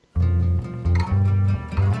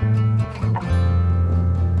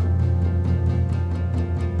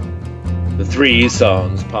Three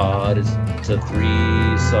Songs Pod. It's a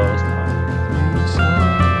Three Songs Pod.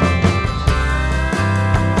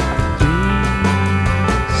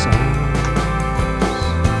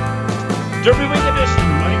 Derby Week Edition,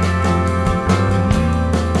 Mike.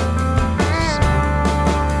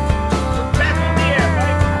 We're back on the air,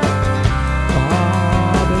 Mike.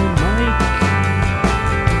 Bob and Mike.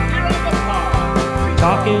 You're on the pod.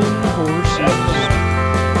 Talking horses.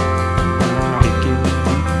 Picking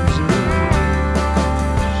losers.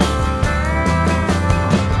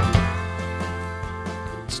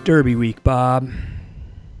 It's Derby Week, Bob.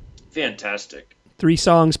 Fantastic. Three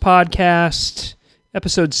Songs Podcast.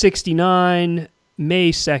 Episode 69,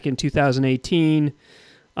 May 2nd, 2018.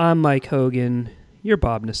 I'm Mike Hogan. You're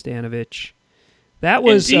Bob Nastanovich. That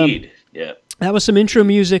was Indeed. Yeah. That was some intro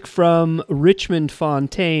music from Richmond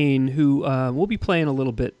Fontaine, who we'll be playing a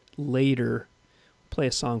little bit later. Play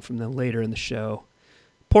a song from them later in the show.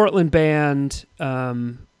 Portland band,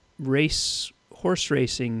 horse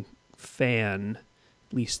racing fan,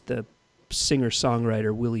 at least the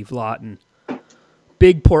singer-songwriter Willie Vlotten.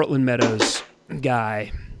 Big Portland Meadows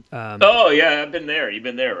guy. Oh yeah, I've been there. You've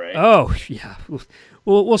been there, right? Oh yeah,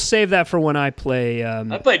 we'll save that for when I play.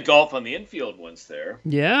 I played golf on the infield once there.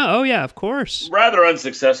 Yeah. Oh yeah, of course. Rather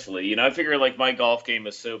unsuccessfully. You know, I figure like my golf game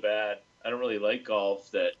is so bad. I don't really like golf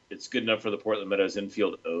that it's good enough for the Portland Meadows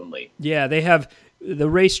infield only. Yeah, they have the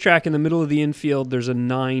racetrack in the middle of the infield. There's a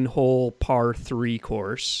 9-hole par 3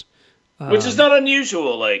 course, which is not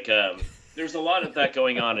unusual. Like, there's a lot of that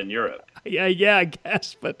going on in Europe. Yeah, I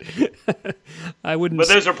guess, but I wouldn't. But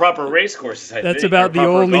those are proper race courses. That's about the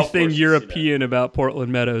only thing European about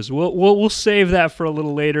Portland Meadows. We'll save that for a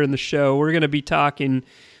little later in the show. We're going to be talking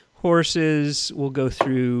horses. We'll go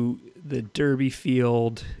through the Derby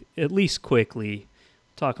field at least quickly.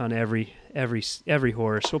 Talk on every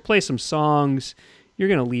horse. We'll play some songs. You're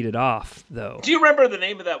going to lead it off, though. Do you remember the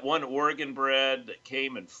name of that one Oregon bred that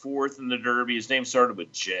came in 4th in the Derby? His name started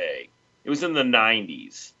with J. It was in the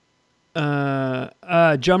 90s.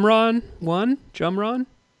 Jumron won? Jumron?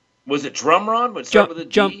 Was it Drumron? Would it start with a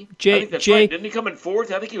D? I think that's J. right. Didn't he come in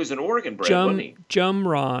 4th? I think he was an Oregon bred, wasn't he?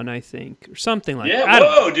 Jumron, I think, or something like that. Yeah,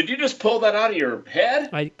 whoa, did you just pull that out of your head?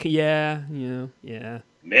 Yeah.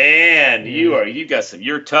 Man, you got some.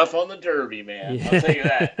 You're tough on the Derby, man. Yeah. I'll tell you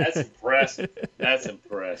that. That's impressive. That's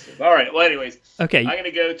impressive. All right. Well, anyways, okay. I'm going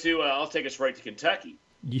to go to. I'll take us right to Kentucky.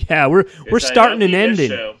 Yeah, we're starting and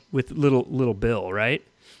ending with little Bill, right?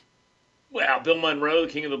 Well, Bill Monroe,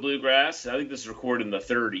 the King of the Bluegrass. I think this is recorded in the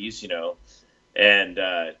 30s, and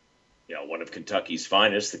one of Kentucky's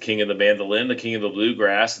finest, the King of the Mandolin, the King of the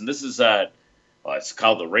Bluegrass, and this is it's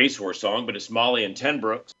called the Racehorse Song, but it's Molly and Ten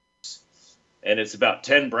Brooks. And it's about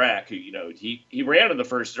Ten Brack, who, he ran in the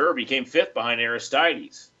first Derby, came 5th behind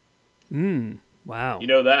Aristides. Wow. You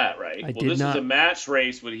know that, right? This is a match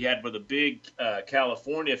race he had with a big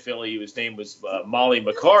California filly whose name was Molly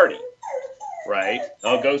McCarty, right?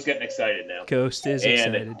 Oh, Ghost's getting excited now. Ghost is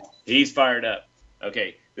excited. He's fired up.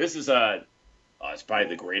 Okay, this is it's probably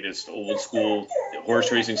the greatest old school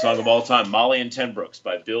horse racing song of all time, Molly and Ten Brooks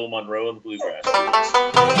by Bill Monroe and the Bluegrass Boys.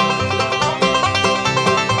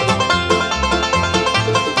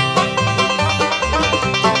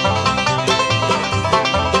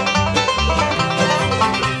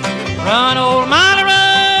 Run, old Molly,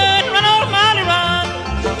 run, old Molly, run.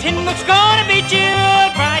 Ten Brooks gonna beat you,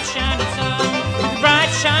 bright shining sun. The bright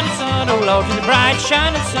shining sun, oh Lord, to the bright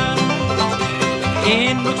shining sun.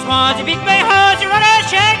 Ten Brooks was a big bay horse, he run a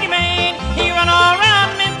shaggy mane. He run all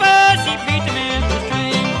around Memphis, he beat the Memphis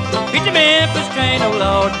train. Beat the Memphis train, oh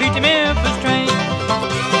Lord, beat the Memphis train.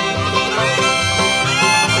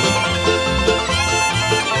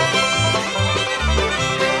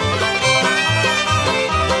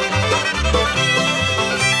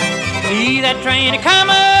 See that train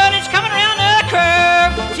a-comin', it's comin' around the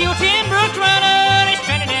curve. See old Ten Brooks runnin', he's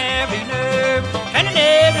straining every nerve. Straining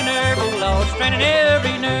every nerve, oh Lord, straining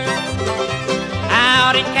every nerve.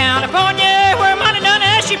 Out in California, where Molly done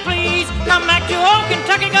as she please. Come back to old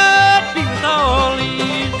Kentucky, God, be with all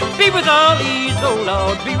these. Be with all these, oh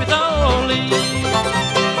Lord, be with all these.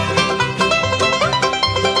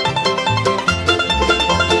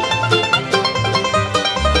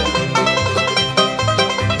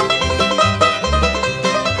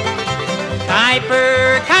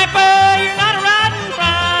 Kuiper, you're not a riding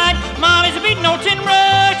bride. Molly's a beating old Ten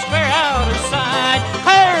Brooks, clear out her side.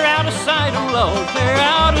 Clear out her side, oh Lord, clear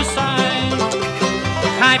out her side.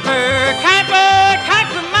 Kuiper,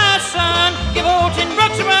 my son, give old Ten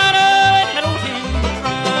Brooks a run, let old Ten Brooks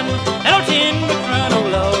run. Let old Ten Brooks run, oh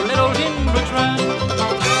Lord, let old Ten Brooks run.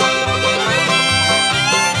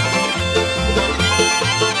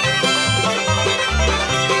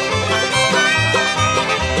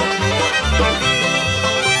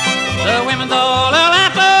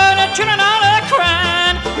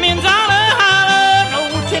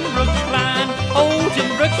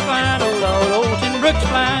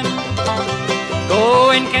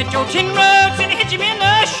 and catch your tin rugs and hitch 'em in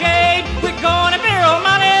the shade. We're gonna barrel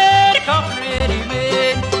money to coffin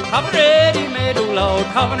ready-made. Coffin ready-made, oh Lord,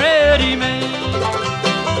 coffin ready-made.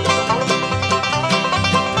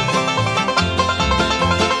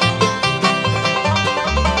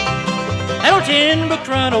 Little tin brooks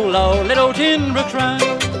run, oh Lord, little tin brooks run.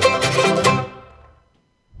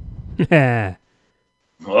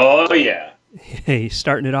 Oh yeah. Hey,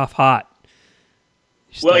 starting it off hot.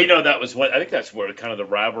 Well, that was what I think. That's where kind of the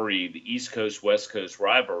rivalry, the East Coast West Coast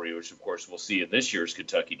rivalry, which of course we'll see in this year's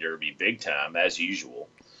Kentucky Derby, big time as usual.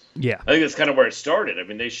 Yeah, I think that's kind of where it started. I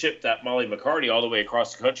mean, they shipped that Molly McCarty all the way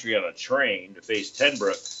across the country on a train to face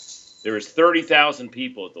Tenbrook. There was 30,000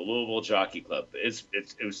 people at the Louisville Jockey Club. It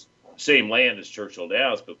was same land as Churchill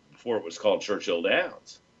Downs, but before it was called Churchill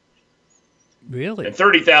Downs. really. And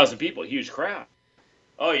 30,000 people, huge crowd.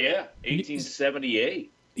 Oh yeah,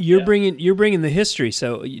 1878. You're bringing the history.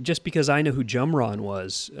 So just because I know who Jumron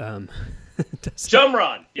was,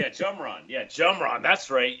 Jumron. Yeah, Jumron.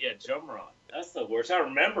 That's right. Yeah, Jumron. That's the worst. I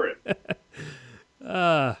remember it.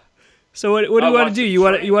 So what do you want to do? You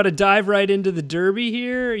want to dive right into the Derby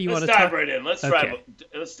here? Let's dive right in. Let's try.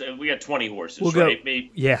 We got 20 horses, right?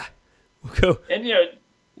 Maybe. Yeah, we'll go. And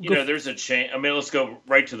there's a chain. I mean, let's go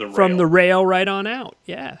right to the rail. From the rail right on out.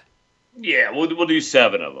 Yeah. Yeah, we'll do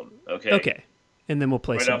 7 of them. Okay. Okay. And then we'll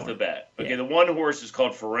play right some off more. the bat. Okay, Yeah. The one horse is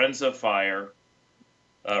called Forenza Fire,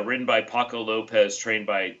 ridden by Paco Lopez, trained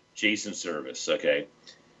by Jason Service. Okay.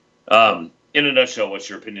 In a nutshell, what's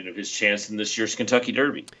your opinion of his chance in this year's Kentucky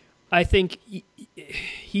Derby? I think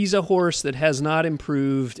he's a horse that has not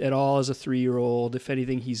improved at all as a 3-year-old. If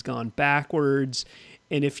anything, he's gone backwards.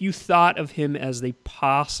 And if you thought of him as the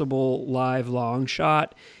possible live long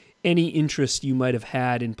shot, any interest you might have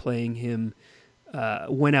had in playing him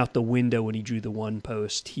went out the window when he drew the 1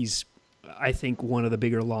 post. He's, I think, one of the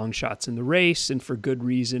bigger long shots in the race, and for good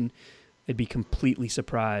reason. I'd be completely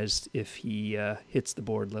surprised if he hits the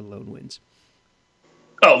board, let alone wins.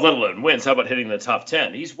 Oh, let alone wins. How about hitting the top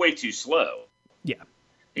 10? He's way too slow. Yeah.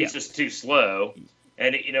 He's just too slow.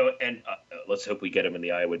 And, let's hope we get him in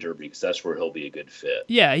the Iowa Derby because that's where he'll be a good fit.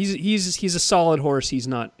 Yeah, he's a solid horse. He's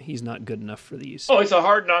not good enough for these. Oh, he's a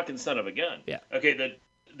hard-knocking son of a gun. Yeah. Okay, the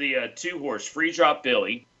 2-horse, Free Drop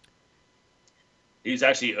Billy, he's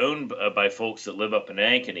actually owned by folks that live up in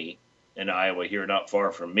Ankeny in Iowa here, not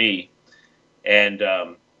far from me. And,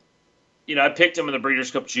 I picked him in the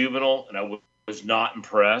Breeders' Cup Juvenile, and I was not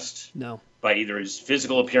impressed by either his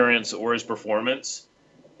physical appearance or his performance.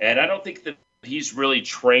 And I don't think that he's really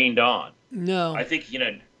trained on. No. I think,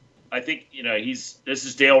 this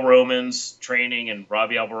is Dale Romans training and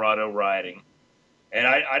Robbie Alvarado riding. And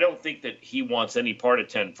I don't think that he wants any part of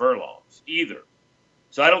 10 furlongs either.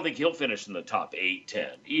 So I don't think he'll finish in the top 8, 10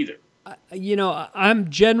 either. I'm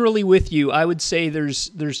generally with you. I would say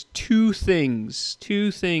there's two things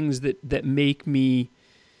that make me,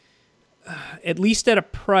 at least at a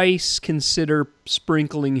price, consider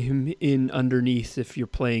sprinkling him in underneath if you're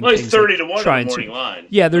playing. Well, he's 30 to 1 on the morning to, line.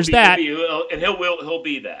 Yeah, there's that, and he'll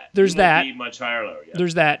be that. There's that. Be much higher, lower. Yeah.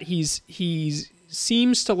 There's that. He's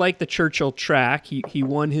seems to like the Churchill track. He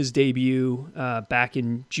won his debut back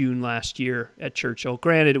in June last year at Churchill.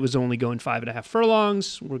 Granted, it was only going 5.5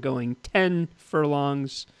 furlongs. We're going 10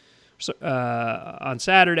 furlongs on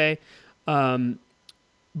Saturday.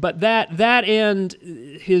 But that and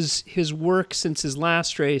his work since his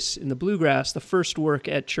last race in the Bluegrass, the first work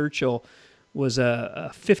at Churchill, was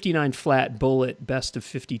a 59 flat bullet, best of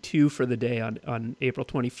 52 for the day on April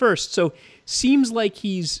 21st. So seems like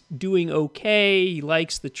he's doing okay. He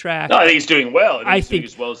likes the track. No, I think he's doing well. He's doing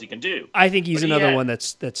as well as he can do. I think he's another one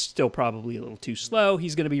that's still probably a little too slow.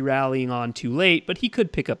 He's going to be rallying on too late, but he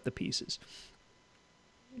could pick up the pieces.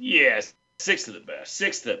 Yes, sixth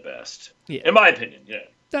at best. Yeah. In my opinion, yeah.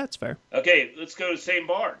 That's fair. Okay, let's go to the same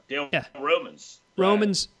barn. Dale Romans.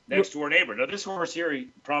 Next door neighbor. Now, this horse here, he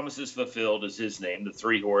Promises Fulfilled is his name, the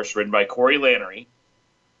 3-horse, ridden by Corey Lannery,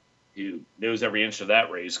 who knows every inch of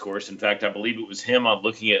that race course. In fact, I believe it was him on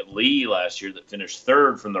Looking at Lee last year that finished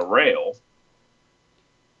 3rd from the rail.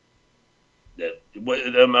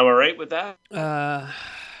 Am I right with that?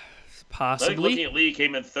 Possibly. I think Looking at Lee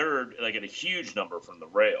came in 3rd, like at a huge number from the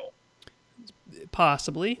rail.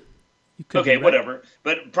 Possibly. Okay, whatever.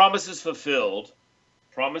 But Promises Fulfilled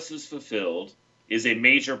is a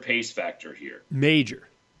major pace factor here. Major.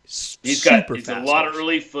 He's a lot of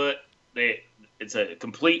early foot. It's a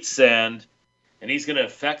complete send, and he's going to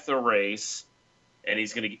affect the race. And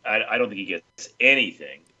he's going to. I don't think he gets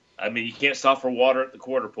anything. I mean, you can't stop for water at the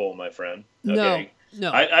quarter pole, my friend. Okay?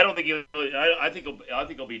 No. I don't think he'll. I think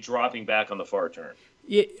he'll be dropping back on the far turn.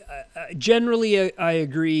 Yeah, generally, I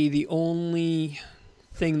agree. The only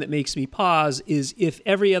thing that makes me pause is if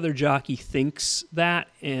every other jockey thinks that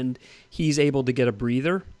and he's able to get a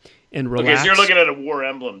breather and relax. Okay, so you're looking at a War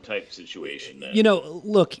Emblem type situation then. You know,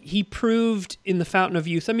 look, he proved in the Fountain of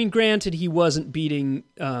Youth. I mean, granted, he wasn't beating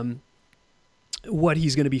what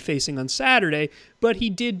he's going to be facing on Saturday, but he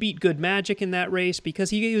did beat Good Magic in that race because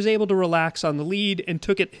he was able to relax on the lead and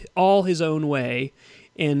took it all his own way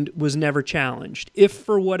and was never challenged. If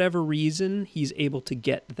for whatever reason he's able to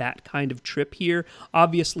get that kind of trip here,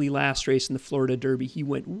 obviously last race in the Florida Derby, he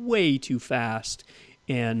went way too fast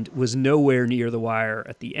and was nowhere near the wire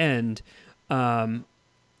at the end.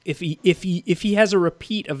 If he has a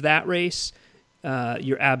repeat of that race,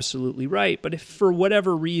 you're absolutely right. But if for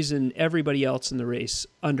whatever reason everybody else in the race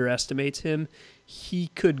underestimates him, he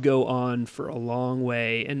could go on for a long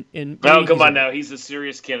way. And oh, come on now, he's a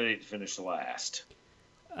serious candidate to finish last.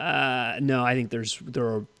 No, I think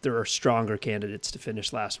there are stronger candidates to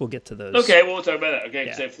finish last. We'll get to those. Okay, well, we'll talk about that. Okay,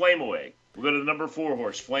 Yeah. so Flame Away. We'll go to the number 4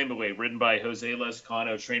 horse, Flame Away, ridden by Jose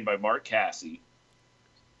Lezcano, trained by Mark Casse.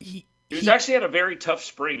 He was actually had a very tough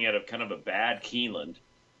spring. He had a kind of a bad Keeneland.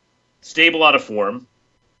 Stable out of form.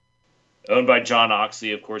 Owned by John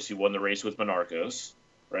Oxley. Of course, he won the race with Monarchos,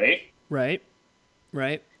 right? Right.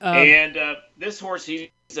 And this horse, he's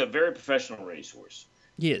a very professional racehorse.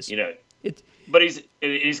 He is. You know, It, but he's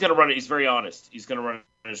going to run it. He's very honest. He's going to run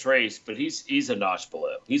his race, but he's a notch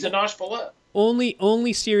below. He's a notch below.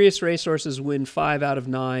 Only serious racehorses win 5 out of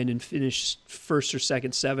 9 and finish first or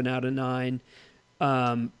second 7 out of 9.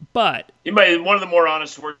 But He might be one of the more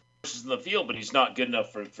honest horses in the field, but he's not good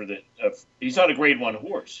enough for the. He's not a Grade 1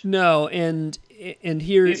 horse. no, and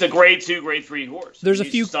here He's a Grade 2, Grade 3 horse. There's a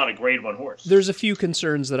he's few- just not a Grade 1 horse. there's a few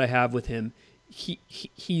concerns that I have with him.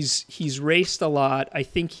 He's raced a lot. I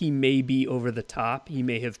think he may be over the top. He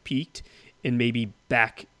may have peaked and maybe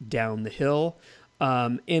back down the hill.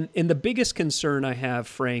 And the biggest concern I have,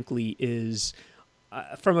 frankly, is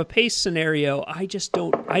from a pace scenario. I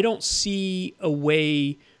don't see a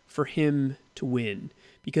way for him to win,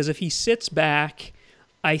 because if he sits back,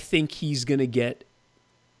 I think he's going to get.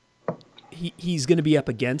 He's going to be up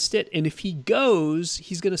against it, and if he goes,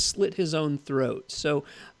 he's going to slit his own throat. So,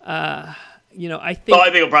 I think. Well, I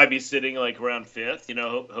think he'll probably be sitting like around 5th. You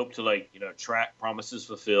know, hope to track Promises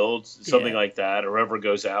Fulfilled, something Yeah. like that, or whoever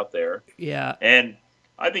goes out there. Yeah, And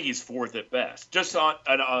I think he's 4th at best.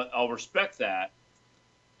 And I'll respect that,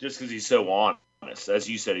 just because he's so honest. As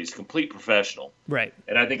you said, he's a complete professional. right,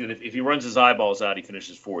 And I think that if he runs his eyeballs out, he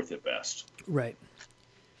finishes 4th at best. right.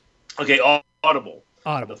 Okay, Audible.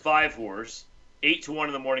 Audible. The 5 horse, 8-1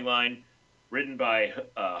 in the morning line, ridden by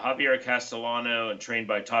Javier Castellano and trained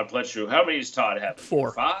by Todd Pletcher. How many does Todd have?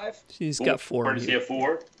 4. 5? He's got 4. Or does he have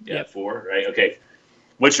 4? Yeah, Yep. 4. Right. Okay.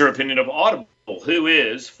 What's your opinion of Audible? Who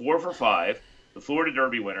is 4 for 5, the Florida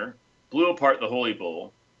Derby winner, blew apart the Holy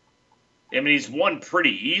Bull. I mean, he's won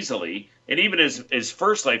pretty easily, and even his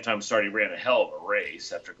first lifetime start, he ran a hell of a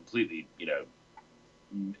race after completely,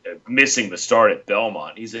 missing the start at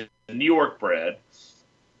Belmont. He's a New York bred.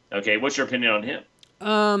 Okay, what's your opinion on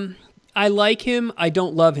him? I like him. I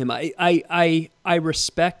don't love him. I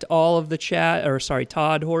respect all of the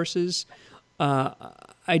Todd horses.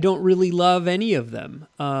 I don't really love any of them.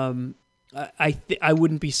 I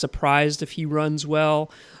wouldn't be surprised if he runs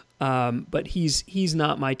well, but he's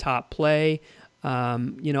not my top play.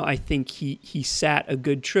 I think he sat a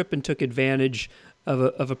good trip and took advantage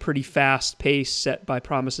of a pretty fast pace set by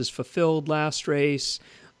Promises Fulfilled last race.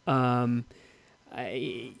 I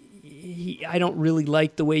don't really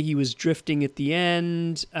like the way he was drifting at the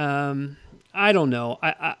end. I don't know.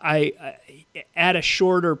 I at a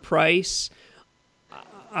shorter price,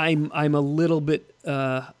 I'm a little bit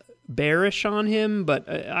bearish on him, but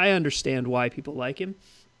I understand why people like him.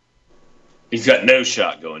 He's got no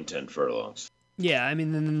shot going 10 furlongs. Yeah, I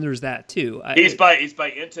mean, then there's that too. He's by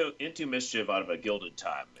into Mischief out of a Gilded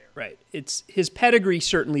Time there. Right. It's his pedigree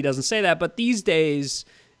certainly doesn't say that, but these days.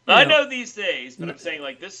 I know these days, but I'm saying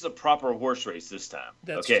this is a proper horse race this time.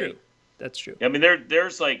 That's okay? true. That's true. I mean,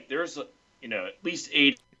 there's at least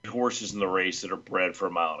 8 horses in the race that are bred for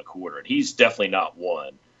 1.25 miles, and he's definitely not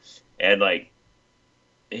one. And I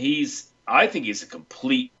think he's a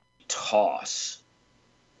complete toss.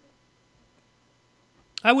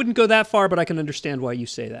 I wouldn't go that far, but I can understand why you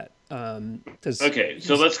say that. Okay,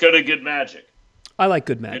 so let's go to Good Magic. I like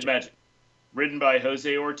Good Magic. Good Magic. Ridden by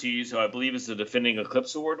Jose Ortiz, who I believe is the defending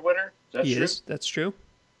Eclipse Award winner. Is that true? Is. That's true.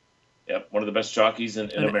 Yep, one of the best jockeys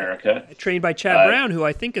in America. Trained by Chad Brown, who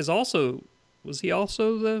I think was he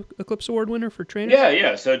also the Eclipse Award winner for training?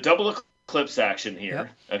 Yeah. So double Eclipse action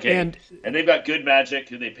here. Yep. Okay, and they've got Good Magic,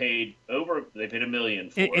 who they paid $1 million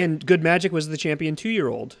for. And Good Magic was the champion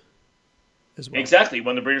 2-year-old. as well. Exactly. He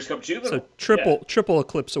won the Breeders' Cup Juvenile. So triple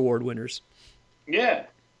Eclipse Award winners. Yeah.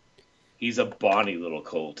 He's a bonny little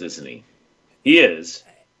colt, isn't he? He is.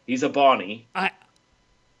 He's a bonny.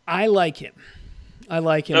 I like him. I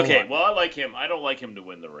like him. Okay, well, I like him. I don't like him to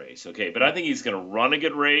win the race. Okay, but I think he's going to run a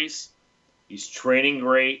good race. He's training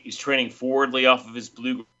great. He's training forwardly off of his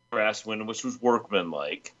Bluegrass win, which was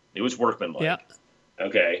workmanlike. It was workmanlike. Yeah.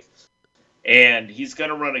 Okay. And he's going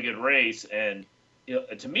to run a good race. And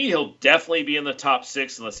to me, he'll definitely be in the top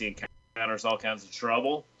 6 unless he encounters all kinds of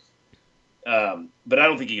trouble. But I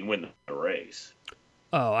don't think he can win the race.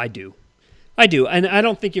 Oh, I do. And I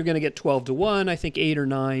don't think you're going to get 12-1. I think 8 or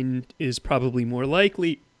 9 is probably more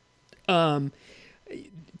likely. To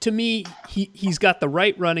me, he's got the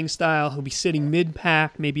right running style. He'll be sitting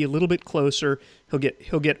mid-pack, maybe a little bit closer. He'll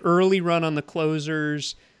get early run on the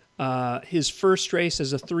closers. His first race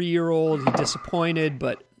as a 3-year-old, he disappointed,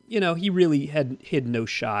 but he really had no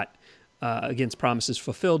shot against Promises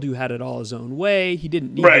Fulfilled, who had it all his own way. He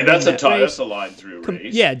didn't need right. To That's win that's a line through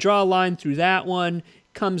race. Yeah, draw a line through that one.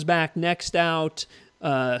 Comes back next out,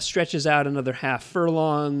 stretches out another half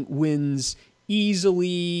furlong, wins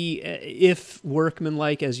easily, if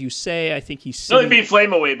workmanlike, as you say. I think he's sitting. No, he'd be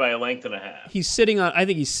flame away by a length and a half. I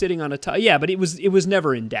think he's sitting on a top. Yeah, but it was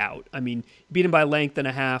never in doubt. I mean, he beat him by a length and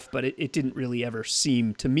a half, but it didn't really ever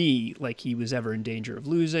seem to me like he was ever in danger of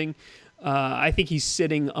losing. I think he's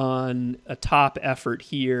sitting on a top effort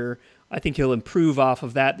here. I think he'll improve off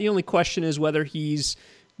of that. The only question is whether he's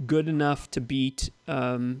good enough to beat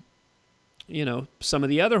some of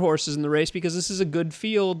the other horses in the race, because this is a good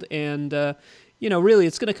field, and really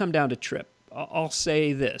it's going to come down to trip. I'll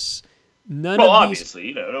say this: obviously,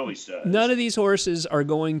 it always does. None of these horses are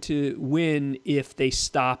going to win if they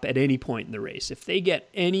stop at any point in the race. If they get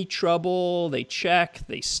any trouble, they check,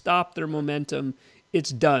 they stop their momentum, it's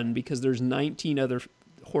done, because there's 19 other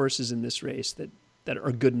horses in this race that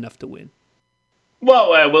are good enough to win.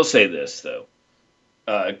 Well, I will say this though.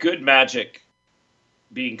 Good Magic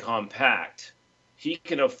being compact, he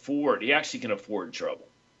actually can afford trouble.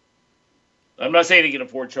 I'm not saying he can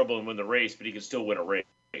afford trouble and win the race, but he can still win a race.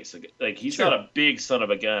 Like he's Sure. not a big son of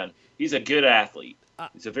a gun. He's a good athlete.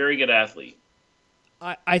 He's a very good athlete.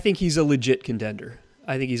 I think he's a legit contender.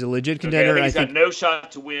 I think he's a legit Okay, contender. I think he's got no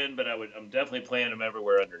shot to win, but I'm definitely playing him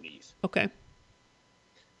everywhere underneath. Okay.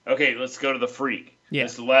 Okay, let's go to the Freak. Yeah.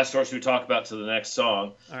 This is the last horse we talk about to the next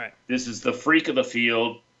song. All right. This is the Freak of the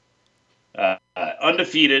field.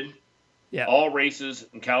 Undefeated. Yeah. All races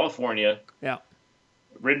in California. Yeah.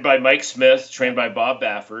 Ridden by Mike Smith, trained by Bob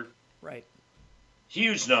Baffert. Right.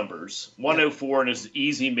 Huge numbers. 104 in his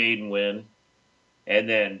easy maiden win. And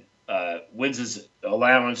then wins his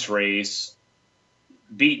allowance race.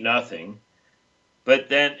 Beat nothing. But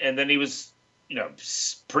then he was,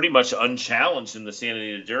 pretty much unchallenged in the Santa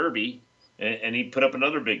Anita Derby. And he put up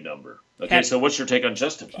another big number. Okay, so what's your take on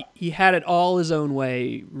Justify? He had it all his own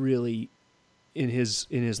way, really, in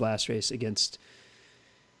his last race against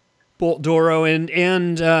Bolt Doro and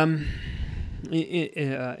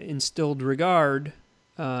Instilled Regard,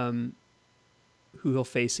 who he'll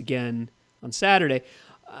face again on Saturday.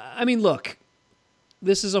 I mean, look,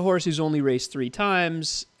 this is a horse who's only raced 3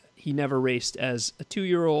 times. He never raced as a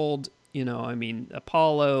 2-year-old.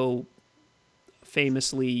 Apollo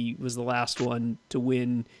famously was the last one to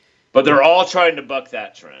win. But they're all trying to buck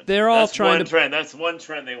that trend. That's one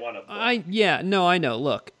trend they want to buck. I know.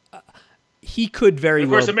 Look, he could very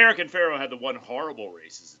well. Of course, American Pharaoh had the one horrible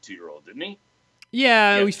race as a 2-year-old, didn't he?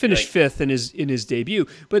 Yeah, he finished 5th in his debut.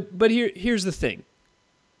 But here's the thing.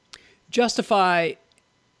 Justify,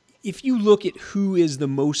 if you look at who is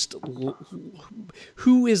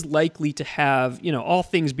likely to have, all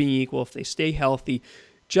things being equal, if they stay healthy,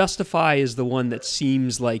 Justify is the one that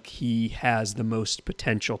seems like he has the most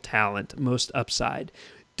potential talent, most upside.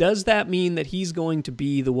 Does that mean that he's going to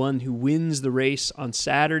be the one who wins the race on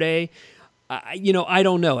Saturday? I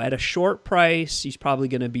don't know. At a short price, he's probably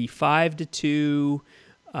going to be 5-2.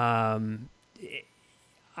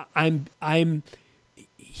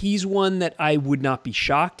 He's one that I would not be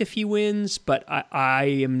shocked if he wins, but I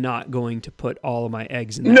am not going to put all of my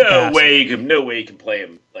eggs in that basket. No way you can play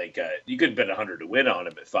him. Like you could bet 100 to win on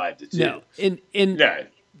him at 5-2. No, and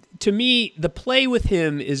to me, the play with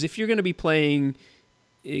him is if you're going to be playing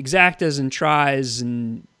exactas and tries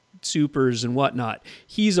and supers and whatnot,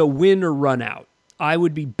 he's a win or run out. I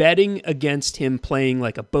would be betting against him playing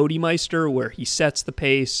like a Bodemeister where he sets the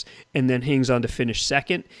pace and then hangs on to finish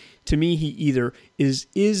second. To me, he either is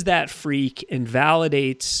that freak and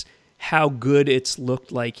validates how good it's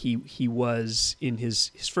looked like he was in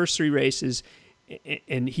his first 3 races,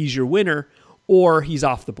 and he's your winner, or he's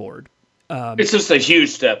off the board. It's just a huge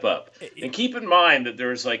step up. And keep in mind that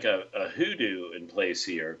there's like a hoodoo in place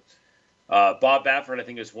here. Bob Baffert, I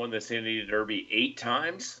think, has won the St. Anita Derby 8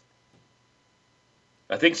 times.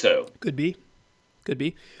 I think so. Could be.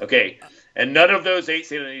 Okay. And none of those 8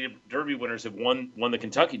 St. Anita Derby winners have won the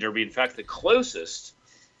Kentucky Derby. In fact, the closest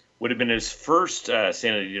would have been his first St.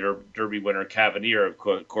 Anita Derby winner, Cavalier, of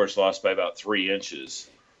course, lost by about 3 inches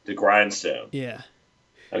to Grindstone. Yeah.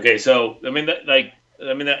 Okay, so I mean,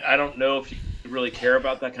 I don't know if you really care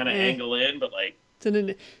about that kind of angle in, but like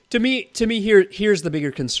to me, here's the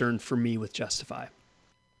bigger concern for me with Justify.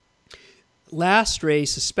 Last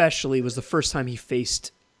race, especially, was the first time he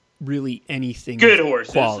faced really anything good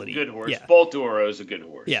horse. Quality. Good horse. Yeah. Baltoro is a good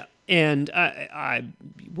horse. Yeah, and I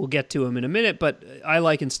will get to him in a minute, but I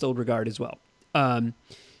like Instilled Regard as well.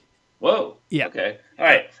 Whoa. Yeah. Okay. All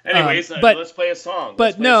right. Anyways, but, let's play a song.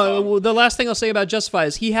 But no, the last thing I'll say about Justify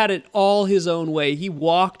is he had it all his own way. He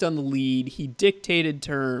walked on the lead. He dictated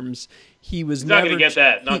terms. He was not going to get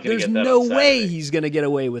that. There's no way he's going to get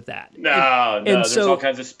away with that. No. There's all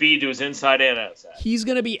kinds of speed to his inside and outside. He's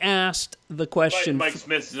going to be asked the question. Mike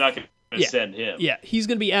Smith's not going to send him. Yeah, he's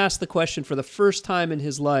going to be asked the question for the first time in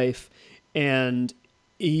his life, and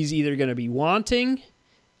he's either going to be wanting,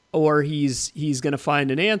 or he's going to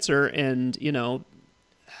find an answer. And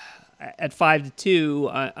at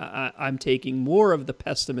 5-2, I'm taking more of the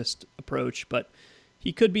pessimist approach, but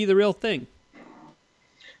he could be the real thing.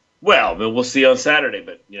 Well, we'll see on Saturday,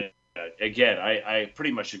 but again, I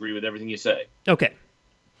pretty much agree with everything you say. Okay.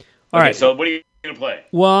 All right. So what are you going to play?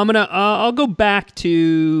 Well, I'll go back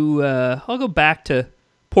to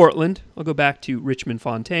Portland. I'll go back to Richmond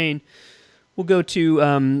Fontaine. We'll go to.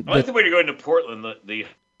 I like the way you're going to Portland, the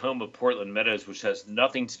home of Portland Meadows, which has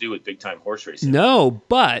nothing to do with big time horse racing. No,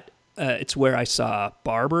 but it's where I saw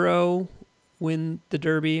Barbaro win the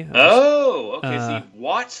Derby. Okay. So you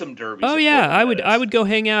watched some Derbies. Oh yeah, I would go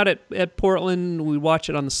hang out at Portland. We'd watch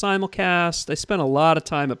it on the simulcast. I spent a lot of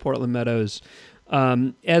time at Portland Meadows,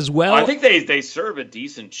 as well. I think they serve a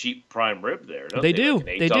decent cheap prime rib there. Don't they? Do.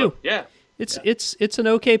 Like they do. Yeah. It's an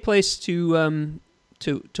okay place to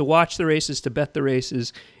watch the races, to bet the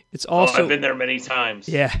races. It's also I've been there many times.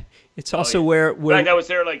 Yeah. It's also where in fact, I was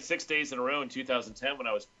there like 6 days in a row in 2010 when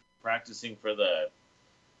I was practicing for the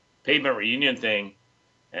Pavement Reunion thing,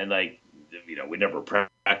 and we never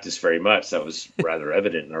practiced very much. That was rather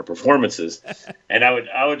evident in our performances. And I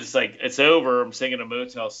would just it's over. I'm singing a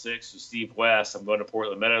Motel 6 with Steve West. I'm going to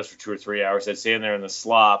Portland Meadows for 2 or 3 hours. I'd stand there in the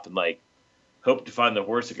slop and hope to find the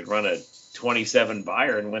horse that could run a 27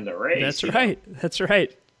 Beyer and win the race. That's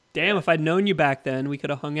right. Damn, if I'd known you back then, we could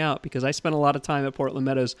have hung out, because I spent a lot of time at Portland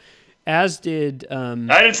Meadows, as did. I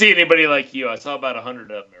didn't see anybody like you. I saw about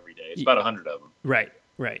 100 of them every day. It's about 100 of them. Right.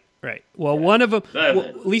 Well, one of them,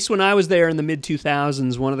 at least when I was there in the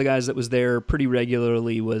mid-2000s, one of the guys that was there pretty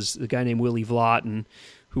regularly was the guy named Willie Vlotten,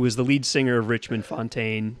 who was the lead singer of Richmond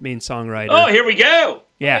Fontaine, main songwriter. Oh, here we go.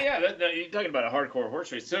 Yeah. You're talking about a hardcore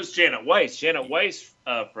horse race. So is Janet Weiss. Janet Weiss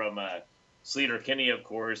from Sleater-Kinney, of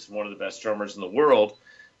course, one of the best drummers in the world.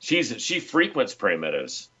 She frequents Prairie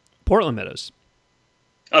Meadows. Portland Meadows.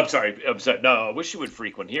 I'm sorry. No, I wish she would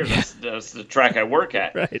frequent here. That's the track I work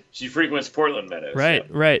at. Right. She frequents Portland Meadows.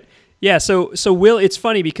 Right. Yeah, so Will, it's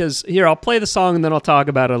funny because, here, I'll play the song and then I'll talk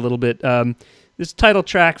about it a little bit. This title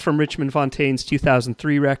track from Richmond Fontaine's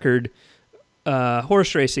 2003 record,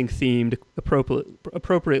 horse racing themed,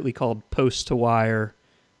 appropriately called Post to Wire.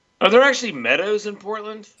 Are there actually meadows in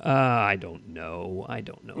Portland? I don't know.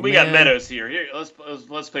 We got meadows here. Here, let's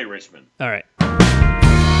play Richmond. All right. Well,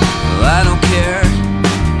 I don't care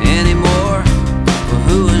anymore for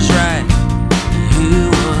who was right and who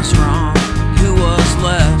was wrong, who was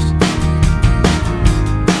left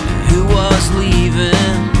and who was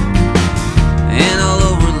leaving, and I'll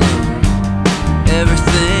overlook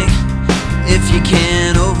everything if you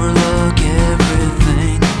can't overlook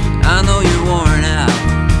everything. I know you're worn out,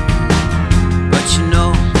 but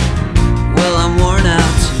well, I'm worn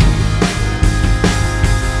out too.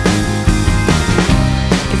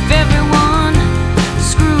 If everyone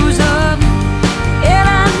screws up, and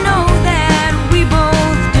I know that we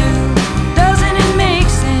both do, doesn't it make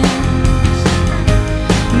sense?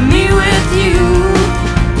 Me with you,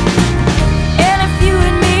 and if you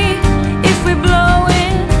and me, if we blow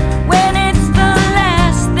it, when it's the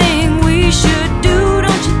last thing we should do,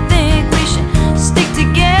 don't you think we should stick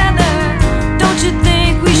together? Don't you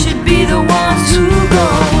think we should be the ones who go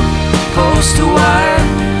post to wire,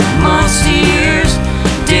 months to years,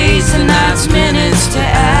 days to nights, minutes to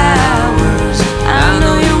hours? I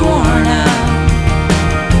know you're worn out,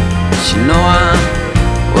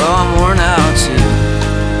 but I'm worn out too.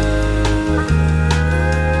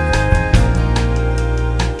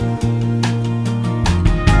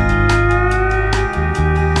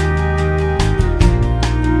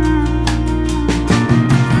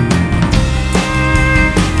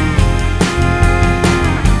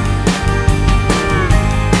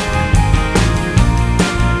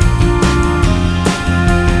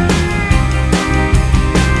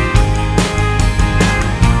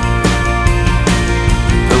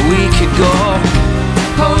 go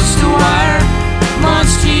post to wire,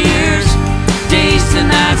 months to years, days to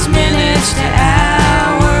nights, minutes to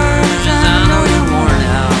hours. I know you're worn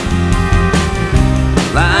out.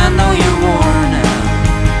 I know you're worn out,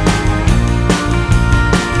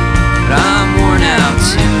 but I'm worn out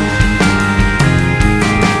too.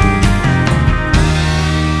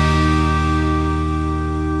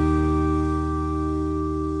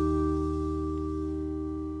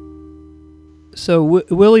 So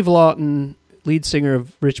Willie Vallotton, lead singer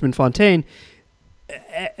of Richmond Fontaine,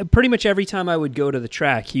 pretty much every time I would go to the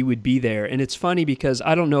track, he would be there. And it's funny because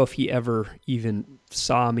I don't know if he ever even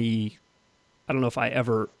saw me. I don't know if I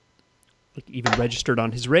ever even registered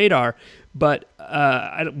on his radar, but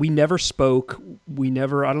we never spoke. I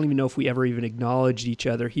don't even know if we ever even acknowledged each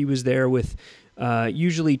other. He was there with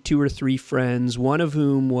usually 2 or 3 friends, one of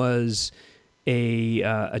whom was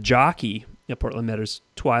a jockey at Portland Meadows,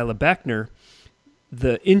 Twyla Beckner.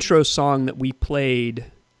 The intro song that we played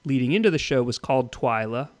leading into the show was called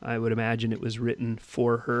Twyla. I would imagine it was written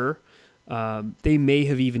for her. They may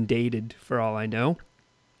have even dated, for all I know.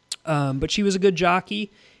 But she was a good jockey,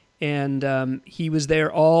 and he was there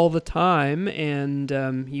all the time, and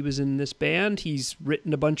he was in this band. He's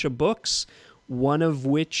written a bunch of books, one of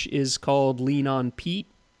which is called Lean on Pete,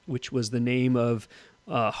 which was the name of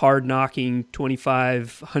hard-knocking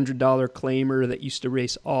 $2,500 claimer that used to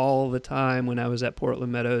race all the time when I was at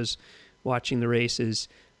Portland Meadows watching the races.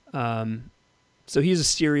 So he's a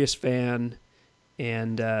serious fan,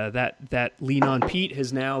 and that Lean on Pete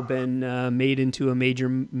has now been made into a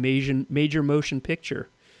major motion picture.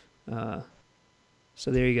 So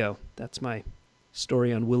there you go. That's my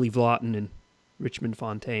story on Willie Vallotton and Richmond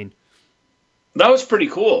Fontaine. That was pretty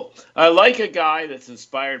cool. I like a guy that's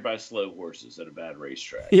inspired by slow horses at a bad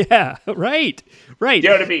racetrack. Yeah, right. You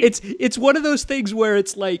know what I mean? It's one of those things where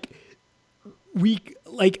it's like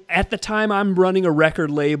at the time I'm running a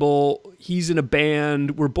record label, he's in a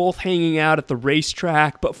band, we're both hanging out at the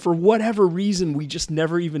racetrack, but for whatever reason we just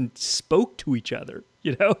never even spoke to each other.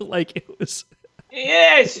 You know, like it was.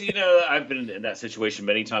 Yes, I've been in that situation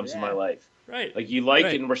many times in my life. Right. Like you like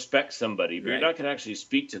Right. and respect somebody, but Right. you're not going to actually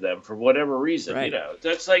speak to them for whatever reason. Right.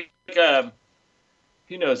 That's like,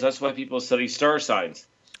 who knows? That's why people study star signs.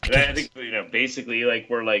 And I think, basically like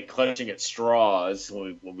we're like clutching at straws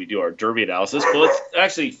when we do our derby analysis. But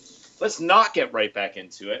let's not get right back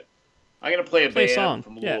into it. I'm going to play a Play a band song.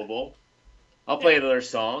 from Yeah. Louisville. I'll play another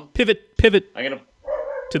song. Pivot I'm going to,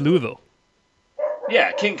 to Louisville.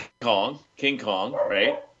 yeah, King Kong,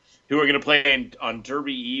 right? Who are going to play on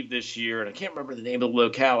Derby Eve this year. And I can't remember the name of the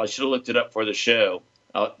locale. I should have looked it up for the show.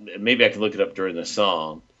 Maybe I can look it up during the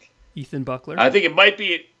song. Ethan Buckler. I think it might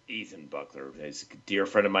be Ethan Buckler. He's a dear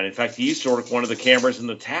friend of mine. In fact, he used to work one of the cameras in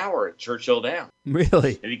the tower at Churchill Down.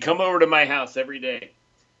 Really? And he'd come over to my house every day.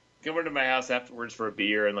 Come over to my house afterwards for a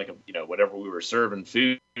beer and whatever we were serving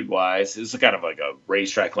food-wise. It was kind of like a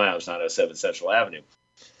racetrack lounge, 907 Central Avenue.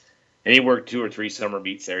 And he worked 2 or 3 summer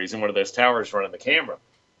meets there. He's in one of those towers running the camera.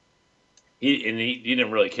 He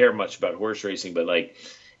didn't really care much about horse racing, but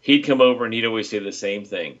he'd come over and he'd always say the same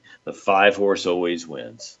thing: the 5-horse always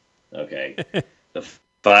wins. Okay, the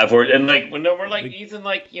 5-horse, and when we're like Ethan,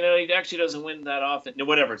 he actually doesn't win that often. No,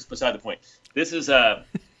 whatever. It's beside the point. This is a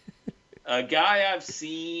guy I've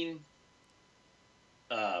seen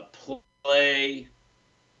play.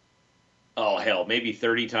 Oh hell, maybe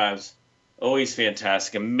 30 times. Always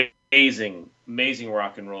fantastic, amazing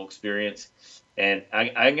rock and roll experience. And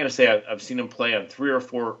I'm going to say I've seen him play on 3 or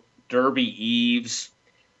 4 Derby Eves,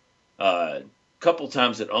 a couple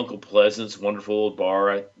times at Uncle Pleasant's wonderful old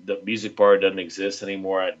bar. The music bar doesn't exist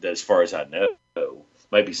anymore, as far as I know.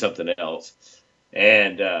 Might be something else.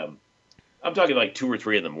 And I'm talking 2 or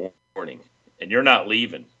 3 in the morning, and you're not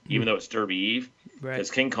leaving, even though it's Derby Eve, because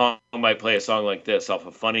Right. King Kong might play a song like this off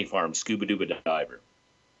of Funny Farm, Scuba Dooba Diver.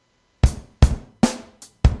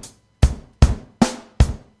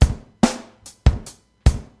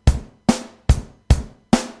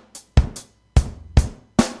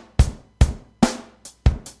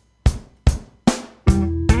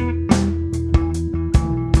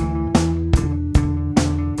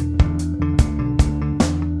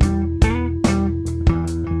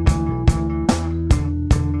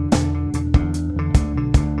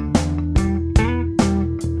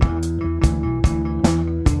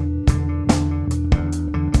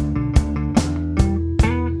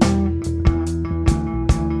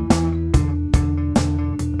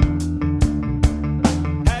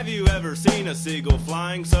 A seagull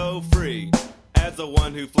flying so free as the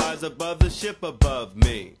one who flies above the ship above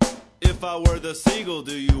me. If I were the seagull,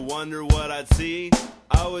 do you wonder what I'd see?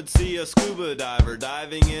 I would see a scuba diver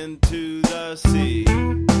diving into the sea.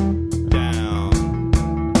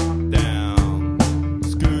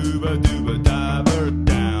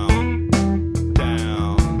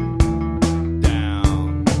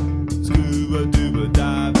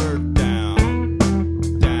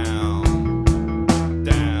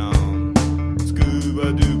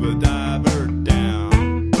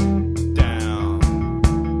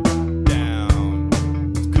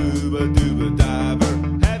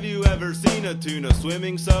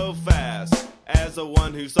 fast as the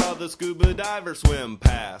one who saw the scuba diver swim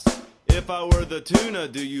past. If I were the tuna,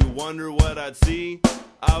 do you wonder what I'd see?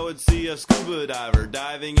 I would see a scuba diver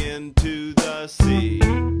diving into the sea.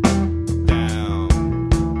 Down,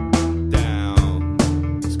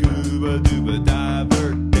 down, scuba duba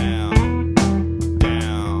diver. Down,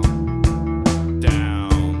 down,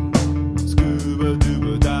 down, scuba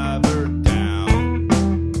duba diver. Down,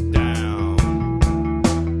 down,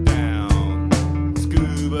 down,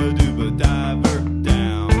 scuba duba diver.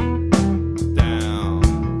 Down, down,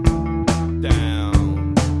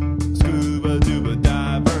 down, scuba duba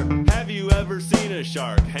diver. Have you ever seen a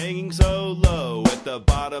shark hanging so low at the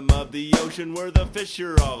bottom of the ocean where the fish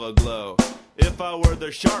are all aglow? If I were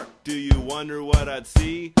the shark, do you wonder what I'd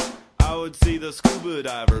see? I would see the scuba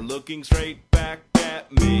diver looking straight back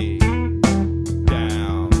at me.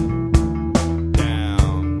 Down,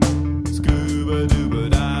 down, scuba duba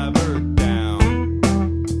diver. Down,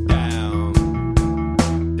 down,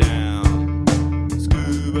 down,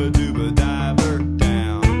 scuba duba diver.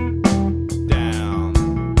 Down, down,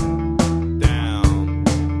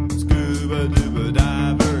 down, scuba duba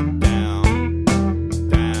diver. Down,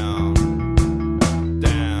 down,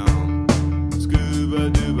 down, scuba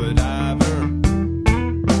duba diver.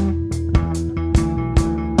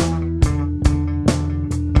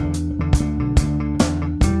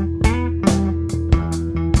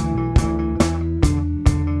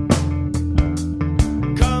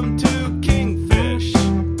 Come to Kingfish,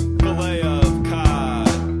 fillet of cod,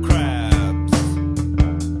 crabs,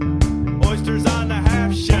 oysters on the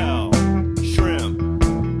half shell, shrimp,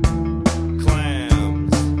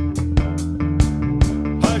 clams,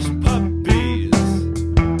 hush puppies,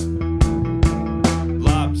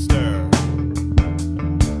 lobster,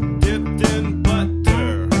 dipped in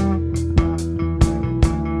butter,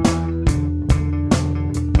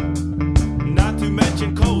 not to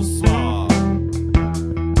mention coleslaw.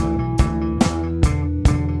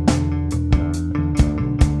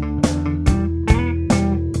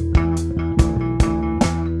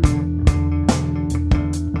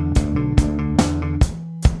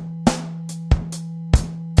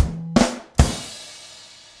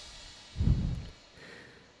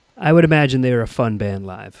 I would imagine they were a fun band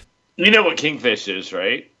live. You know what Kingfish is,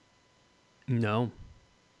 right? No,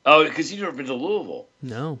 Oh, because you've never been to Louisville.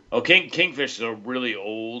 no. Oh, Kingfish is a really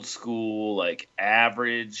old school, like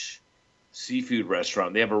average seafood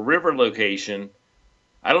restaurant. They have a river location.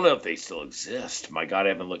 I don't know if they still exist. My God, I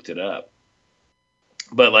haven't looked it up.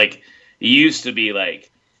 But like, it used to be like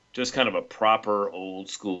just kind of a proper old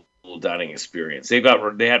school dining experience. They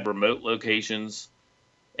had remote locations,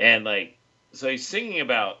 and like, so he's singing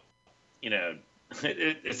about,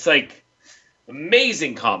 it's like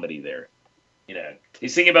amazing comedy there.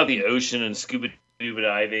 He's singing about the ocean and scuba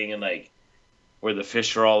diving and like where the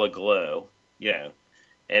fish are all aglow, and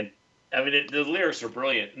I mean the lyrics are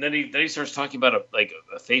brilliant. And then he starts talking about a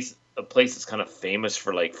place that's kind of famous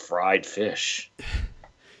for like fried fish.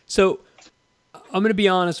 So I'm going to be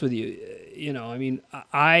honest with you. I mean,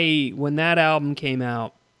 when that album came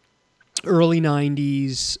out, early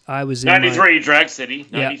 90s, I was in 93 Drag City.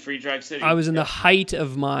 Yeah. 93 Drag City. I was in the height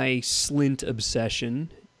of my Slint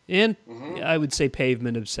obsession, and I would say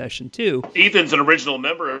Pavement obsession too. Ethan's an original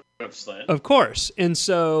member of Slint. Of course. And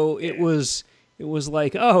so it was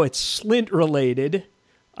like, oh, it's Slint related.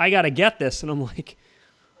 I got to get this. And I'm like,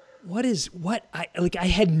 what? I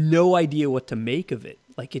had no idea what to make of it.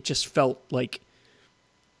 Like, it just felt like,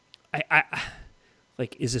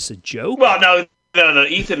 like, is this a joke? Well, no.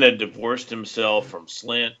 Ethan had divorced himself from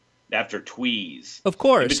Slint after Tweez. Of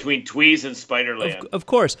course. Between Tweez and Spiderland. Of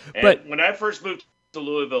course. And but when I first moved to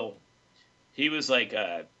Louisville, he was like,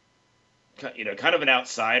 kind of an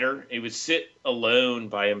outsider. He would sit alone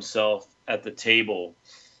by himself at the table,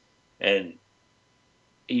 and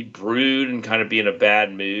he'd brood and kind of be in a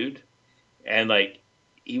bad mood. And like,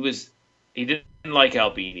 he didn't like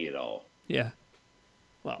Albini at all. Yeah.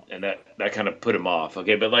 Well, and that kind of put him off.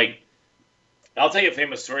 Okay, but like, I'll tell you a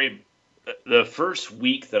famous story. The first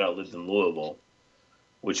week that I lived in Louisville,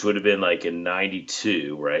 which would have been like in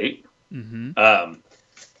 '92, right? mm-hmm. I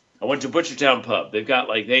went to Butchertown Pub.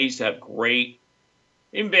 They used to have great,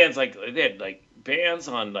 even bands they had like bands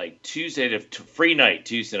on like Tuesday to free night,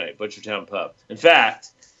 Tuesday night, Butchertown Pub. In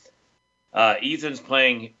fact, Ethan's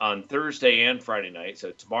playing on Thursday and Friday night,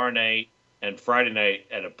 so tomorrow night and Friday night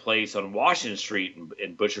at a place on Washington Street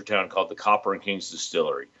in Butchertown called the Copper and Kings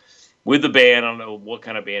Distillery. With the band, I don't know what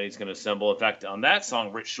kind of band he's going to assemble. In fact, on that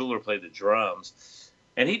song, Rich Schuler played the drums.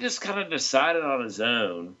 And he just kind of decided on his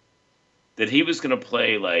own that he was going to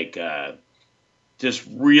play like just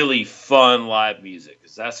really fun live music.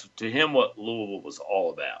 Because that's, to him, what Louisville was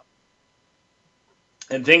all about.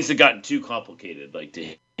 and things had gotten too complicated, like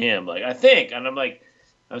to him, like I think, and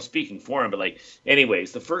I'm speaking for him, but like,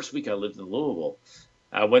 anyways, the first week I lived in Louisville,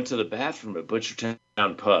 I went to the bathroom at Butchertown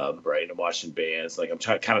Pub, right, and I'm watching bands, like I'm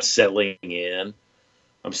kind of settling in.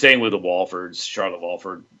 I'm staying with the Walfords, Charlotte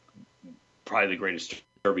Walford, probably the greatest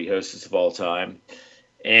derby hostess of all time,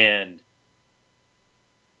 and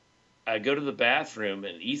I go to the bathroom,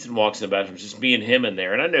 and Ethan walks in the bathroom. It's just me and him in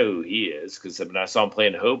there, and I know who he is because I saw him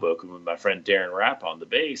playing Hoboken with my friend Darren Rapp on the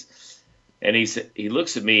bass. And he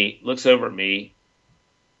looks over at me,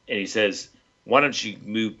 and he says, "Why don't you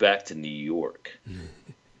move back to New York?"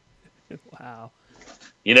 Wow.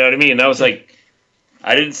 You know what I mean? And I was like,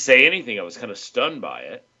 I didn't say anything. I was kind of stunned by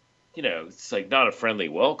it. You know, it's like not a friendly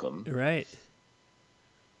welcome. Right.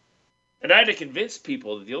 And I had to convince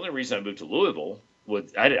people that the only reason I moved to Louisville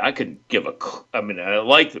I couldn't give a. I mean, I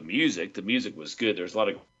liked the music. The music was good. There's a lot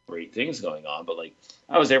of great things going on, but like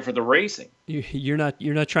I was there for the racing. You're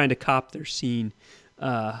not trying to cop their scene.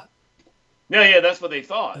 No, yeah, that's what they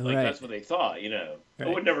thought. Like Right. that's what they thought. You know, I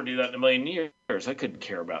Right. would never do that in a million years. I couldn't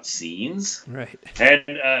care about scenes. Right.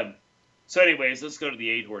 And so, anyways, let's go to the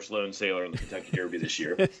 8-horse Lone Sailor in the Kentucky Derby this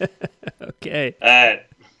year. Okay.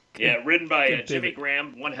 Yeah, ridden by Good Jimmy pivot.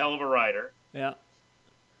 Graham, one hell of a rider. Yeah.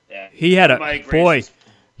 Yeah, He had my a boy.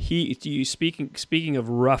 greatest- Speaking of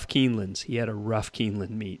rough Keenelands, he had a rough Keeneland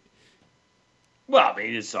meet. Well, I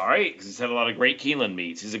mean, it's all right because he's had a lot of great Keeneland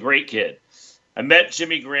meets. He's a great kid. I met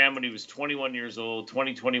Jimmy Graham when he was 21 years old,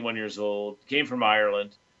 21 years old, came from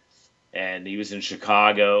Ireland, and he was in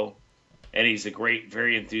Chicago, and he's a great,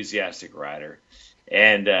 very enthusiastic rider.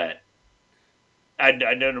 And I'd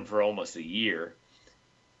known him for almost a year.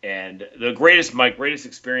 And my greatest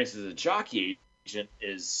experience as a jockey agent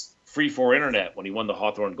is Free for Internet when he won the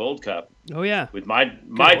Hawthorne Gold Cup Oh yeah. with my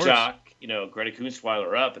horse. jock, Greta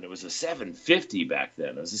Kunstweiler up, and it was a 750 back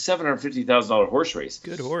then. It was a $750,000 horse race.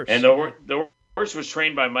 Good horse. And the horse was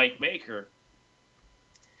trained by Mike Maker,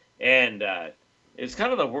 and it's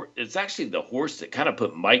kind of it's actually the horse that kind of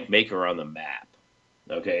put Mike Maker on the map.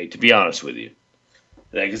 Okay, to be honest with you,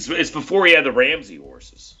 like it's before he had the Ramsey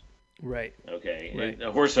horses. Right. Okay, Right.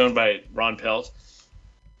 a horse owned by Ron Pelt.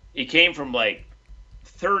 He came from like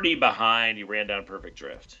 30 behind. He ran down Perfect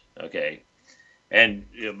Drift. Okay, and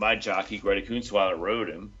my jockey Greta Kunstweiler rode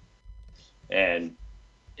him, and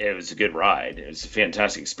it was a good ride. It was a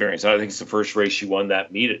fantastic experience. I think it's the first race she won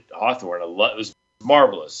that meet at Hawthorne. It was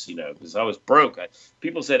marvelous, because I was broke.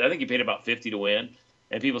 People said, I think you paid about $50 to win.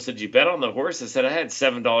 And people said, you bet on the horse? I said, I had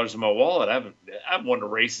 $7 in my wallet. I haven't won a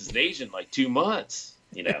race as an agent in like 2 months,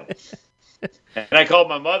 And I called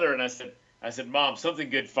my mother and I said, Mom, something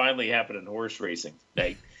good finally happened in horse racing.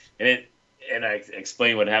 And I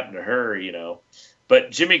explained what happened to her,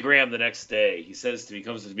 But Jimmy Graham the next day, he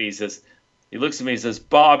comes to me, he looks at me and says,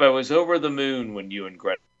 Bob, I was over the moon when you and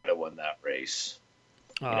Greta won that race.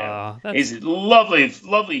 He's a lovely,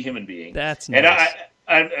 lovely human being. That's nice.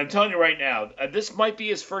 And I'm telling you right now, this might be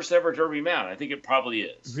his first ever Derby mount. I think it probably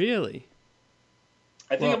is. Really?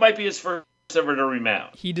 I think it might be his first ever Derby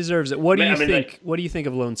mount. He deserves it. What do you think? like- What do you think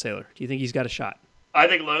of Lone Sailor? Do you think he's got a shot? I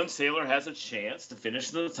think Lone Sailor has a chance to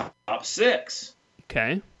finish in the top 6.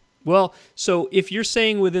 Okay. Well, so if you're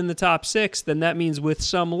saying within the top 6, then that means with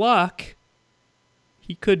some luck,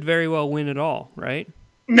 he could very well win it all, right?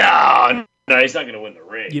 No, he's not going to win the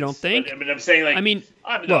race. You don't think? But, I'm saying like.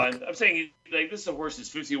 I'm look. saying like this is a horse that's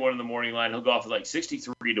 51 in the morning line. He'll go off at like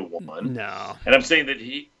 63 to 1. No. And I'm saying that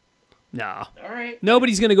No. All right.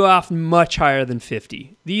 Nobody's going to go off much higher than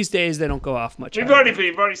 50. These days, they don't go off much We've higher.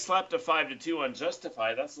 already slapped a 5 to 2 on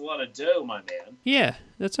Justified. That's a lot of dough, my man. Yeah,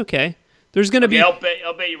 that's okay. There's going to be... I'll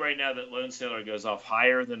bet you right now that Lone Sailor goes off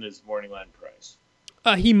higher than his morning line price.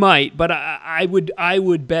 He might, but I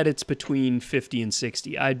would bet it's between 50 and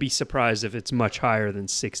 60. I'd be surprised if it's much higher than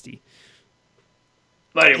 60.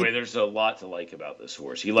 But anyway, there's a lot to like about this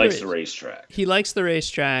horse. He likes the is. racetrack. He likes the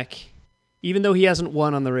racetrack. Even though he hasn't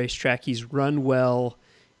won on the racetrack, he's run well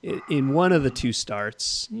in one of the 2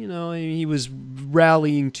 starts. He was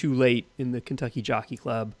rallying too late in the Kentucky Jockey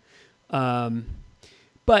Club.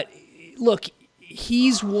 But look,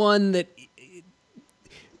 he's one that...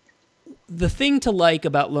 The thing to like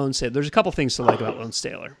about Lone Sailor, there's a couple things to like about Lone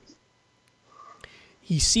Sailor.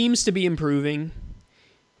 He seems to be improving.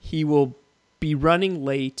 He will be running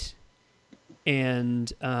late,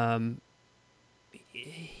 and I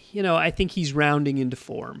think he's rounding into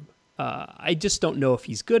form. I just don't know if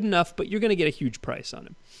he's good enough, but you're going to get a huge price on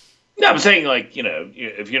him. No, I'm saying if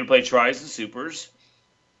you're going to play tries and supers,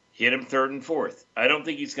 hit him 3rd and 4th. I don't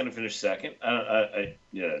think he's going to finish 2nd.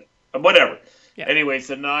 Whatever. Yeah. Anyway, it's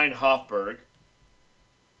the 9 Hofburg.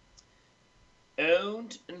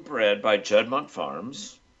 owned and bred by Juddmonte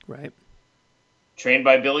Farms, Right. trained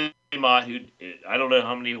by Billy Mott, who I don't know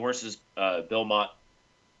how many horses Bill Mott,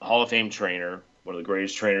 Hall of Fame trainer, one of the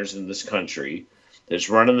greatest trainers in this country, that's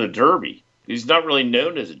running the Derby. He's not really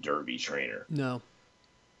known as a Derby trainer. No.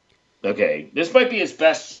 Okay, this might be his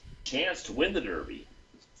best chance to win the Derby.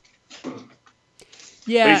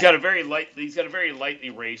 Yeah. But he's got a very lightly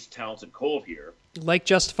raced, talented colt here. Like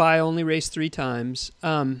Justify, only raced 3 times.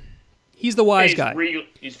 He's the wise guy.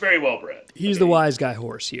 He's very well bred. He's the wise guy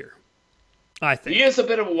horse here, I think. He is a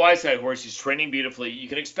bit of a wise guy horse. He's training beautifully. You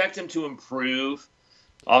can expect him to improve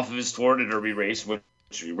off of his Florida Derby race, which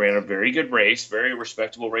he ran a very good race, very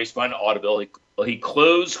respectable race by an Audible. He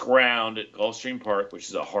closed ground at Gulfstream Park, which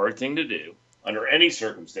is a hard thing to do under any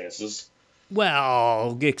circumstances.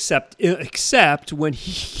 Well, except when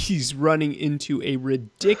he's running into a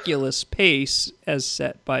ridiculous pace as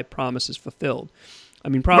set by Promises Fulfilled. I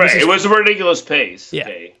mean, Promises. Right, it was a ridiculous pace. Yeah,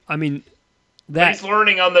 Okay. I mean But that he's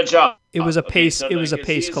learning on the job. it was a pace. So it was a is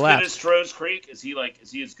pace he collapse. As good as Stroh's Creek? Is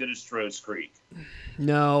he as good as Stroh's Creek?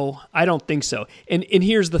 No, I don't think so. And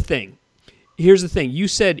here's the thing. You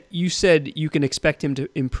said you can expect him to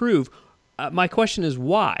improve. My question is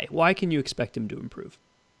why? Why can you expect him to improve?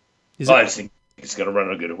 I just think he's going to run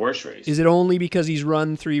a good horse race. Is it only because he's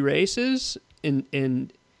run 3 races?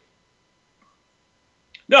 And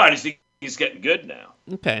No, I just think he's getting good now.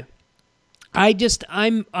 okay,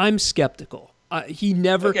 I'm skeptical. He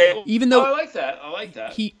never, Okay, well, even though I like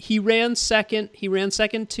that. he ran second. He ran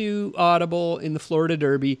second to Audible in the Florida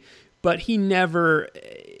Derby, but he never,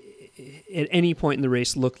 at any point in the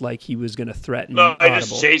race, looked like he was going to threaten No, I Audible.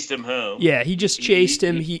 just chased him home. Yeah, he just chased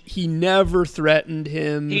him. He never threatened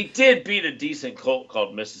him. He did beat a decent colt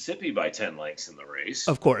called Mississippi by 10 lengths in the race.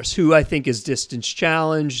 Of course, who I think is distance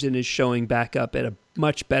challenged and is showing back up at a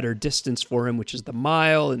much better distance for him, which is the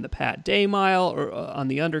mile and the Pat Day mile, or on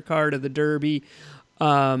the undercard of the Derby.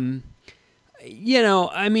 I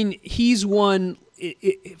mean, he's won.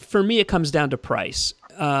 For me, it comes down to price,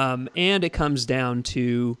 and it comes down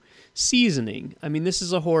to seasoning. I mean, this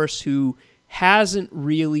is a horse who hasn't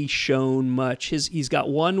really shown much. He's got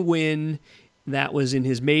 1 win. That was in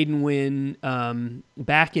his maiden win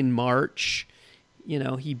back in March.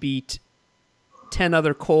 He beat 10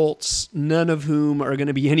 other colts, none of whom are going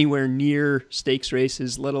to be anywhere near stakes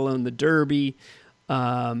races, let alone the Derby.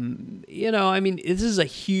 I mean, this is a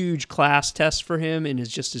huge class test for him, and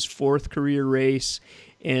it's just his 4th career race.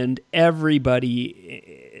 And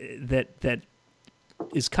everybody that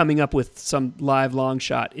is coming up with some live long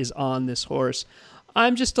shot is on this horse.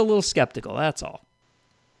 I'm just a little skeptical. That's all.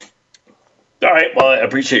 All right. Well, I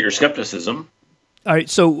appreciate your skepticism. All right,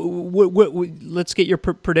 so let's get your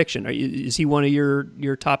prediction. Is he one of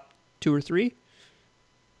your top 2 or 3?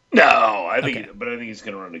 No, I think, Okay. but I think he's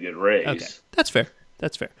going to run a good race. Okay, that's fair.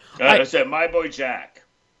 I said, my boy Jack.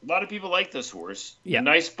 A lot of people like this horse. Yeah.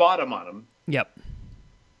 Nice bottom on him. Yep.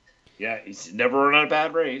 Yeah, he's never run a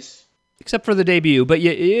bad race. Except for the debut, but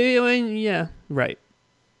yeah, right.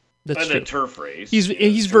 That's And true. the turf race. He's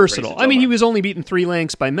turf versatile. race, I mean, he was only beaten 3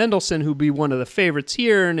 lengths by Mendelssohn, who'd be one of the favorites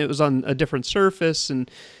here, and it was on a different surface,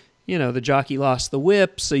 and the jockey lost the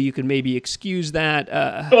whip, so you could maybe excuse that.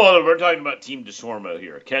 Well, we're talking about Team DeSormo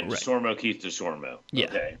here. Kent Right. DeSormo, Keith DeSormo. Yeah.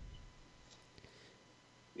 Okay.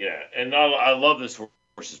 Yeah, and I love this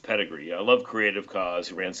horse's pedigree. I love Creative Cause,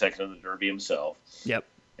 who ran second in the Derby himself. Yep.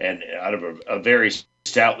 And out of a very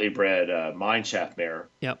stoutly bred mineshaft mare.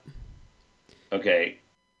 Yep. Okay.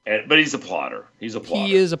 But he's a plotter. He's a plotter.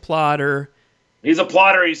 He is a plotter. He's a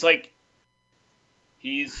plotter. To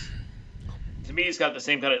me, he's got the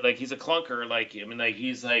same kind of, he's a clunker.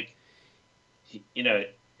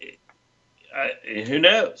 Who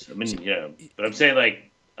knows? I mean, but I'm saying,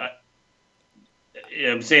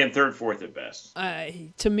 I'm saying 3rd, 4th at best.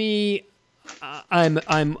 To me,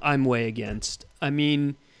 I'm way against. I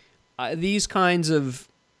mean, these kinds of.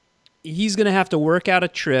 He's going to have to work out a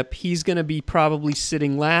trip. He's going to be probably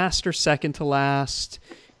sitting last or second to last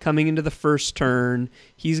coming into the first turn.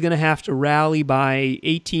 He's going to have to rally by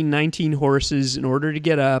 18, 19 horses in order to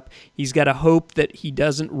get up. He's got to hope that he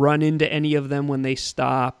doesn't run into any of them when they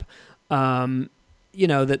stop. That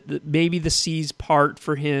maybe the seas part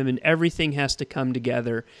for him and everything has to come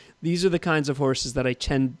together. These are the kinds of horses that I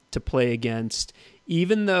tend to play against.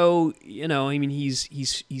 Even though,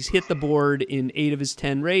 he's hit the board in 8 of his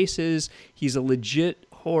 10 races. He's a legit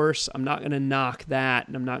horse. I'm not going to knock that,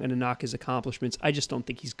 and I'm not going to knock his accomplishments. I just don't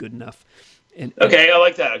think he's good enough. Okay, I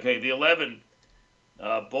like that. Okay, the 11,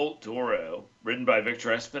 Bolt Doro, ridden by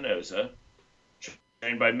Victor Espinoza,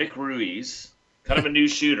 trained by Mick Ruiz, kind of a new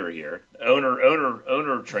shooter here,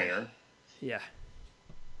 owner trainer. Yeah.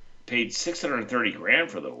 paid $630,000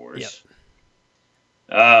 for the horse.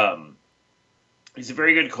 Yep. He's a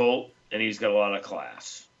very good colt, and he's got a lot of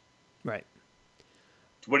class. Right.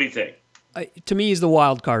 What do you think? To me, he's the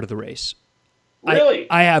wild card of the race. Really?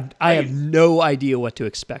 I have no idea what to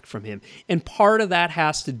expect from him, and part of that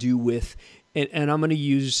has to do with, and I'm going to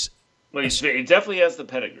use. Well, he definitely has the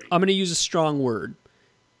pedigree. I'm going to use a strong word.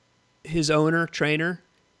 His owner, trainer,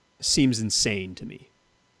 seems insane to me.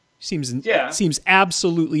 Seems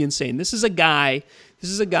absolutely insane. This is a guy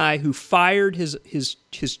who fired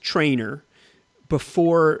his trainer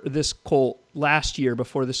before this colt last year,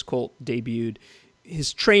 before this colt debuted.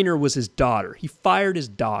 His trainer was his daughter. He fired his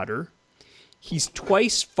daughter. He's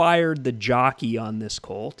twice fired the jockey on this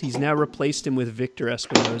colt. He's now replaced him with Victor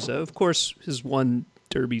Espinoza. Of course, has won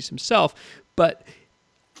derbies himself, but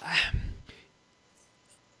I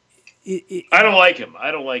don't like him. But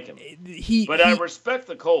I he respect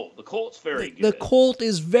the colt. The colt's very good. The colt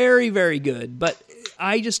is very, very good, but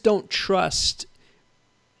I just don't trust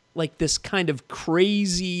like this kind of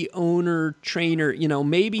crazy owner trainer. You know,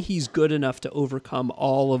 maybe he's good enough to overcome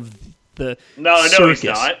all of the circus.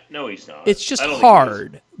 No, he's not. It's just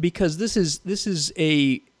hard because this is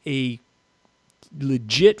a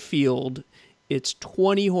legit field. It's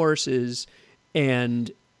 20 horses,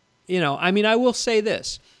 and I will say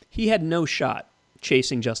this. He had no shot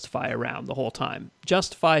chasing Justify around the whole time.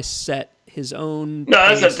 Justify set his own.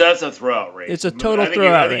 No, that's a throwout race. It's a total throwout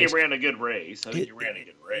race. I think he ran a good race.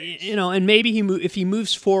 And maybe if he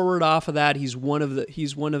moves forward off of that, he's one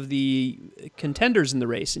of the contenders in the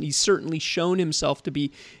race, and he's certainly shown himself to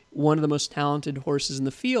be one of the most talented horses in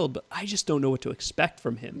the field. But I just don't know what to expect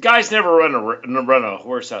from him. Guy's never run a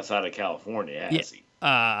horse outside of California, has he?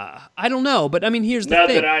 I don't know, but I mean, here's the thing. Not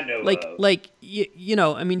that I know of.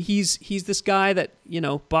 I mean, he's this guy that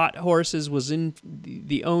bought horses, was in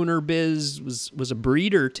the owner biz, was a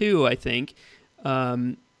breeder too, I think,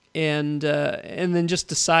 and then just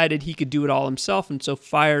decided he could do it all himself, and so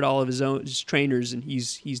fired all of his trainers, and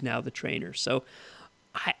he's now the trainer. So,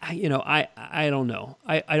 I don't know.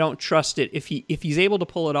 I don't trust it. If he's able to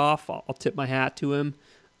pull it off, I'll tip my hat to him,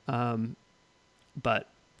 but.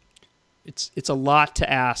 It's a lot to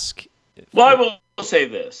ask. Well, I will say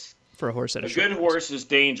this: for a horse, a good horse is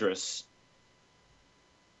dangerous,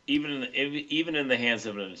 even in the hands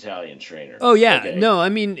of an Italian trainer. Oh yeah, no, I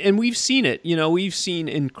mean, and we've seen it. We've seen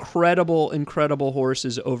incredible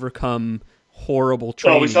horses overcome horrible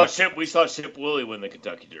training. Oh, we saw Chip Willie win the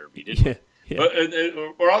Kentucky Derby, didn't we? Yeah. But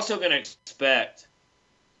we're also going to expect.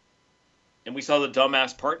 And we saw the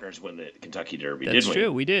dumbass partners win the Kentucky Derby, didn't we? That's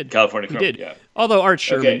true, we did. California we Cup, did. Yeah. Although Art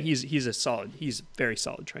Sherman, he's a very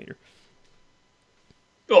solid trainer.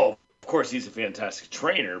 Oh, of course, he's a fantastic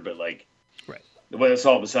trainer, but right. That's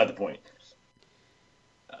all beside the point.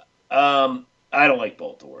 I don't like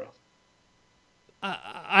Bolt Doro.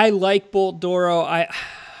 I like Bolt Doro. I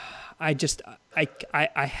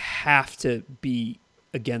have to be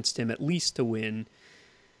against him at least to win.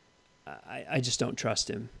 I just don't trust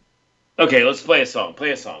him. Okay, let's play a song.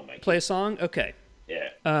 Play a song, Mike. Play a song? Okay.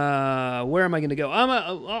 Yeah. Where am I going to go?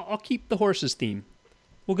 I'll keep the horses theme.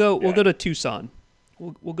 We'll go to Tucson.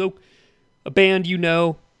 We'll go a band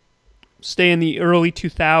stay in the early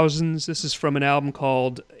 2000s. This is from an album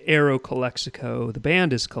called Aero Calexico. The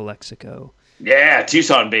band is Calexico. Yeah,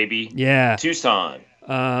 Tucson, baby. Yeah. Tucson.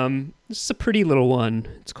 This is a pretty little one.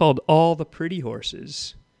 It's called All the Pretty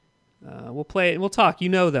Horses. We'll play it and we'll talk. You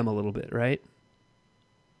know them a little bit, right?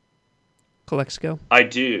 Calexico? I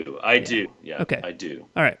do. Yeah, okay. I do.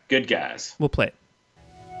 All right. Good guys. We'll play it.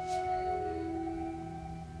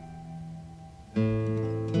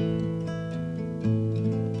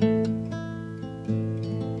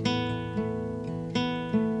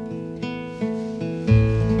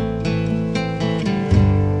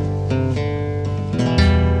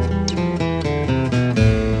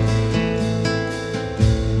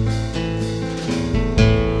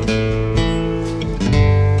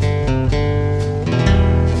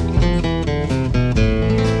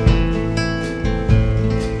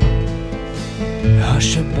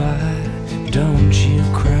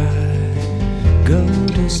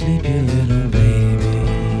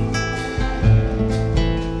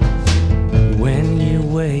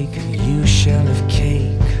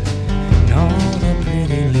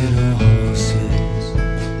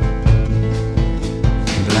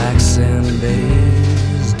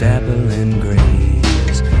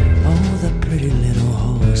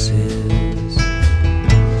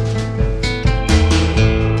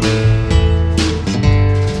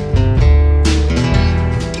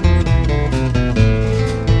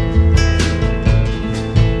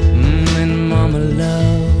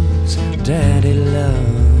 Daddy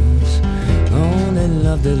loves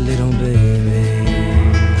little baby.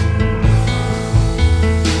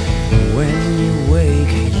 When you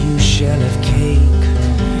wake, you shall have cake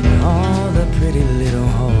and all the pretty little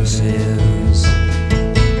horses.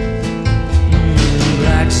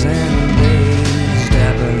 Blacks and bays,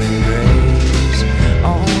 dapple and grays,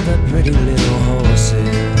 all the pretty little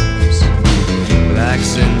horses.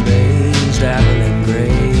 Blacks and bays, dapple and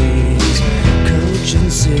grays, coach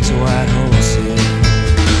and 6 white horses.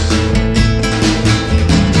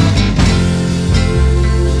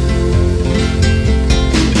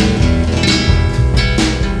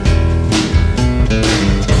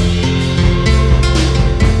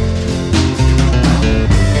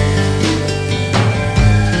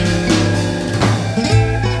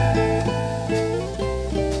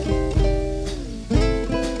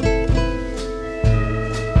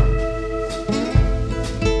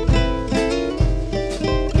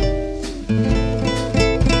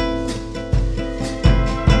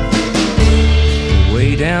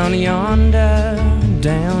 Down yonder,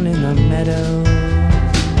 down in the meadow,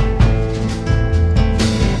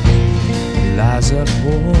 lies a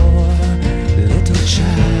poor little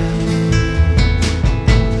child.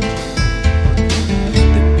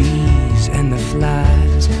 The bees and the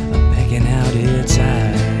flies are pecking out its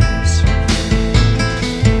eyes.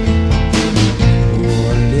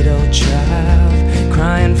 Poor little child,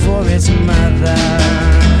 crying for its mother.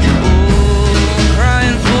 Oh,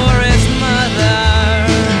 crying for its mother.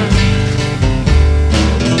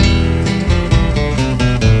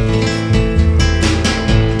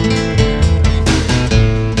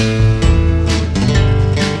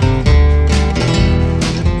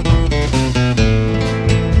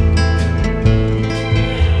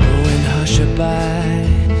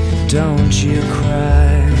 Don't you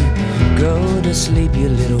cry, go to sleep, you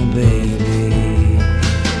little baby.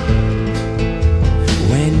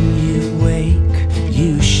 When you wake,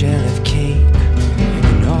 you shall have cake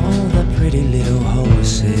and all the pretty little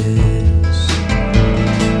horses.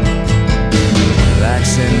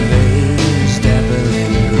 Blacks and bays, dapple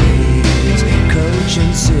and grays, coach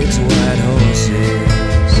and 6 white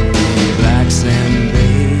horses. Blacks and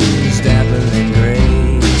bays, dapple and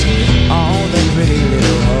grays, all the pretty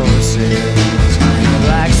little horses.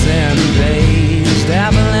 Blacks and bays,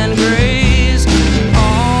 dapple and grays,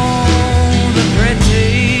 all the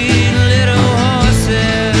pretty little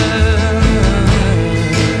horses.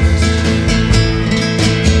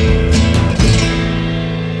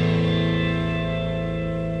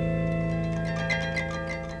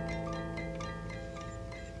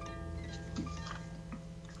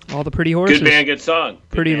 All the pretty horses. Good band, good song. Good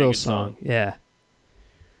Pretty band, little good song. Yeah.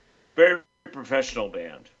 Very professional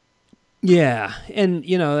band. Yeah, and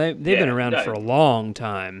you know they've been Yeah, around no. for a long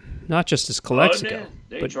time, not just as Calexico,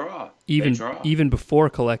 They but draw. even They draw. even before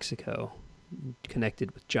Calexico,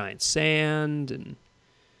 connected with Giant Sand and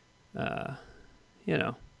you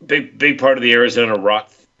know, big part of the Arizona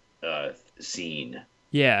rock scene.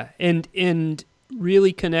 yeah, and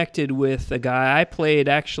really connected with a guy I played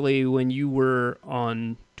actually when you were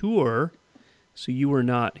on tour, so you were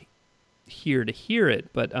not here to hear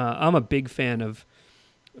it, but I'm a big fan of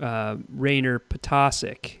Rainer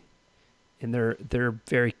Potasic, and they're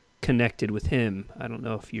very connected with him. I don't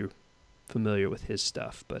know if you're familiar with his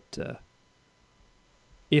stuff, but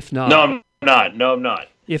if not, No, I'm not. No, I'm not.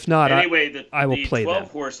 if not, Anyway, I will the play 12 them.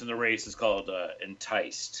 horse in the race is called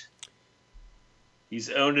Enticed. He's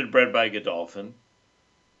owned and bred by Godolphin.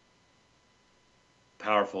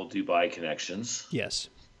 Powerful Dubai connections. Yes,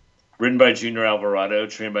 Ridden by Junior Alvarado,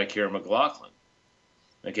 trained by Kieran McLaughlin.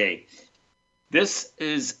 Okay, this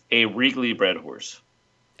is a regally bred horse.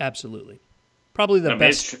 absolutely, probably the I mean,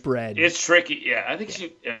 best bred. It's tricky. Yeah, I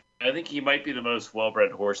think he might be the most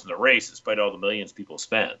well-bred horse in the race, despite all the millions people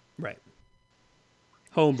spent. Right,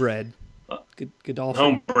 homebred,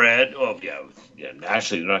 Godolphin. Homebred. Oh yeah.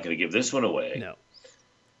 Nationally, they're not going to give this one away. No,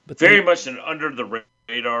 but Very much an under the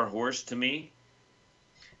radar horse to me.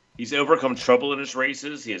 He's overcome trouble in his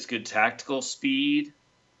races. He has good tactical speed.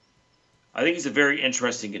 I think he's a very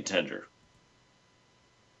interesting contender.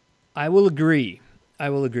 I will agree.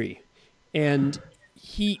 And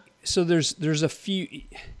there's a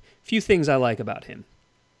few things I like about him.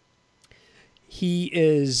 He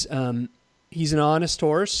is he's an honest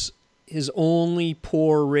horse. His only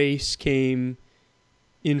poor race came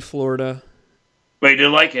in Florida. But he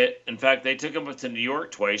didn't like it. In fact, they took him to New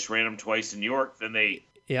York twice, ran him twice in New York. Then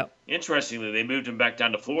interestingly, they moved him back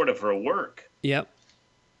down to Florida for a work. Yep.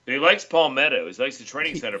 He likes Palm Meadows. He likes the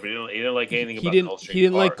training center, but he didn't like anything about Gulfstream He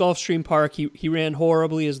didn't like Park. Gulfstream Park. He ran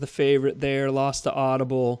horribly as the favorite there, lost to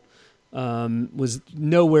Audible. Was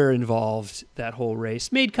nowhere involved that whole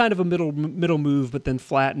race. Made kind of a middle move, but then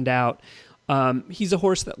flattened out. He's a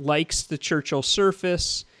horse that likes the Churchill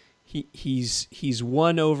surface. He's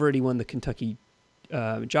won over it. He won the Kentucky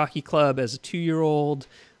Jockey Club as a 2-year-old.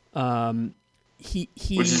 Which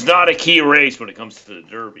is not a key race when it comes to the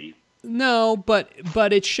Derby. No, but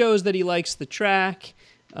it shows that he likes the track.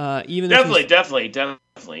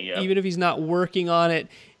 Definitely. Yeah. Even if he's not working on it,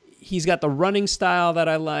 he's got the running style that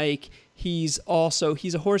I like. He's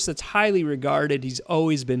a horse that's highly regarded. He's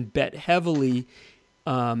always been bet heavily.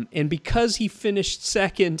 And because he finished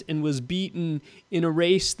second and was beaten in a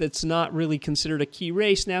race that's not really considered a key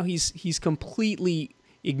race, now he's completely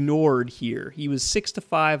ignored here. He was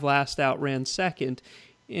 6-5 last out, ran second,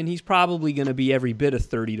 and he's probably going to be every bit of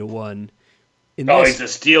 30-1. He's a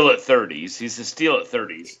steal at 30s. He's a steal at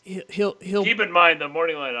 30s. He'll keep in mind the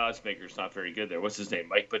morning line odds maker's not very good there. What's his name?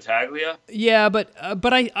 Mike Battaglia? Yeah, but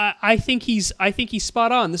I think he's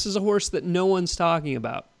spot on. This is a horse that no one's talking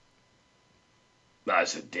about.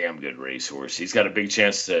 That's a damn good racehorse. He's got a big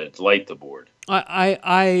chance to light the board.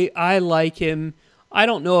 I like him. I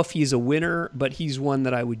don't know if he's a winner, but he's one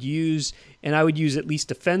that I would use, and I would use at least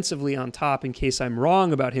defensively on top in case I'm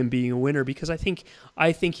wrong about him being a winner, because I think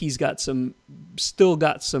he's still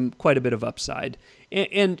got some quite a bit of upside,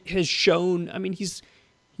 and has shown. I mean, he's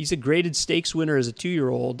a graded stakes winner as a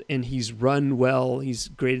 2-year-old, and he's run well. He's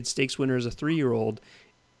graded stakes winner as a 3-year-old.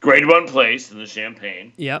 Grade 1 place in the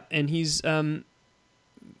Champagne. Yep, and he's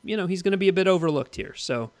he's going to be a bit overlooked here.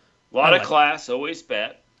 So a lot of class, always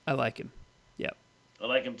bet. I like him. Yep. I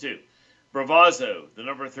like him too. Bravazzo, the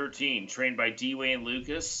number 13, trained by D. Wayne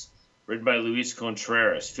Lucas, ridden by Luis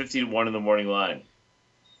Contreras, 50-1 in the morning line.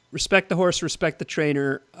 Respect the horse, respect the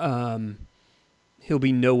trainer. He'll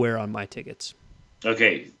be nowhere on my tickets.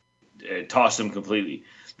 Okay, toss him completely.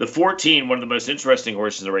 The 14, one of the most interesting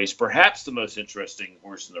horses in the race, perhaps the most interesting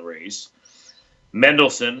horse in the race.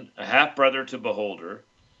 Mendelssohn, a half-brother to Beholder,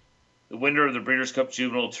 the winner of the Breeders' Cup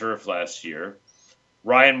Juvenile Turf last year.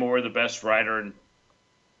 Ryan Moore, the best rider in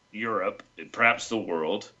Europe, perhaps the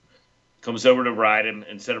world, comes over to ride him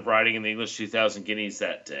instead of riding in the English 2000 Guineas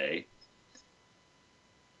that day.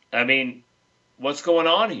 I mean, what's going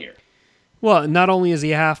on here? Well, not only is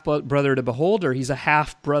he a half-brother to Beholder, he's a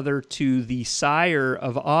half-brother to the sire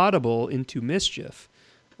of Audible Into Mischief.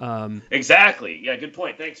 Exactly. Yeah, good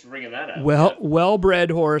point. Thanks for bringing that up. Well-bred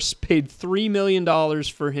horse, paid $3 million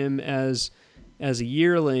for him as a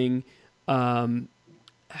yearling. I'm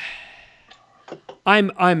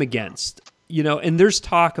against, and there's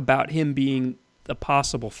talk about him being the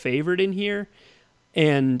possible favorite in here,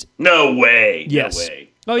 and no way. Yes. No way.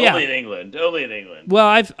 Oh yeah. Only in England.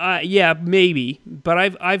 Well, maybe, but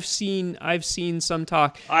I've seen some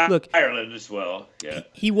talk. Look, Ireland as well. Yeah.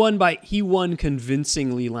 He won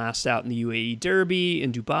convincingly last out in the UAE Derby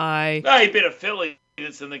in Dubai. No, he beat a filly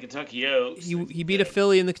that's in the Kentucky Oaks. He beat a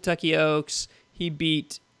filly in the Kentucky Oaks. He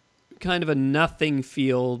beat kind of a nothing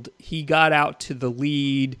field. He got out to the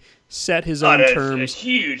lead, set his own terms. A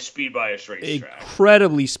huge speed bias racetrack.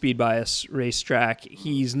 Incredibly speed bias racetrack.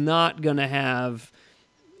 He's not going to have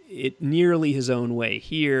it nearly his own way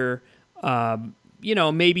here.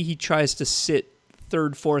 Maybe he tries to sit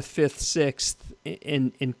 3rd, 4th, 5th,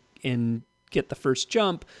 6th and get the first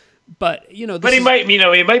jump. But he might be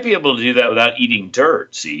able to do that without eating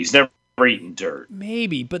dirt. See, he's never eaten dirt.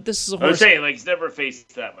 Maybe, but this is a horse. I'm saying, he's never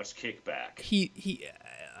faced that much kickback.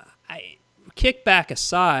 Kickback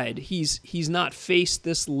aside, he's not faced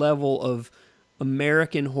this level of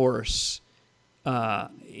American horse.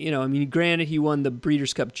 Granted, he won the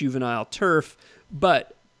Breeders' Cup Juvenile Turf,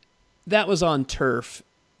 but that was on turf.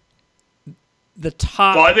 The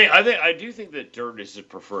top. Well, I do think that dirt is the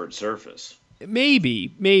preferred surface.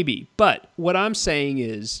 Maybe, but what I'm saying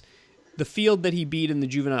is, the field that he beat in the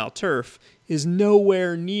Juvenile Turf is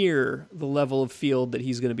nowhere near the level of field that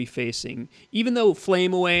he's going to be facing. Even though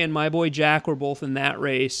Flame Away and My Boy Jack were both in that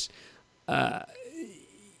race,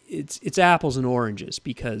 it's apples and oranges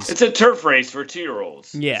because it's a turf race for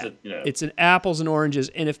 2-year-olds. Yeah, it's an apples and oranges.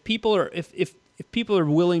 And if people are if people are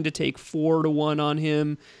willing to take 4-1 on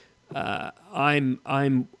him,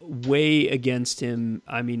 I'm way against him.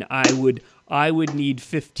 I mean, I would need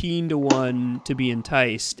 15-1 to be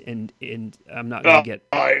enticed, and I'm not going to get.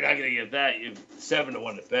 Oh, you're not going to get that. You're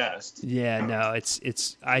 7-1 at best. Yeah, no,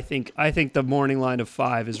 it's. I think the morning line of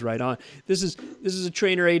 5 is right on. This is a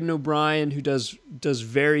trainer, Aidan O'Brien, who does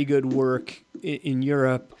very good work in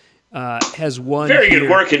Europe. Has won very good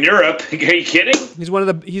work in Europe. Are you kidding? He's one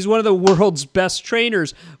of the world's best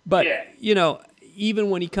trainers. But even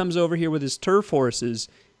when he comes over here with his turf horses,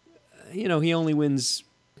 he only wins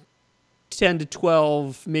 10 to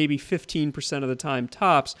 12, maybe 15% of the time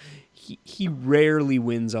tops. He rarely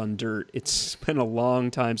wins on dirt. It's been a long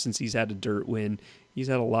time since he's had a dirt win. He's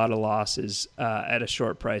had a lot of losses at a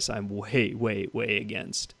short price. I'm way, way, way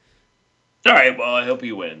against. All right. Well, I hope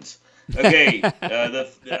he wins. Okay.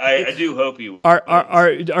 I do hope he wins.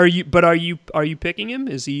 Are you? But are you picking him?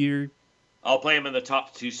 Is he your? I'll play him in the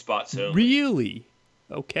top 2 spots only. Really?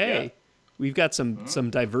 Okay. Yeah. We've got some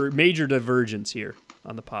major divergence here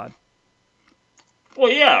on the pod.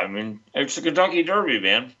 Well, yeah. I mean, it's the Kentucky Derby,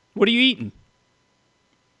 man. What are you eating?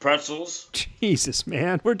 Pretzels. Jesus,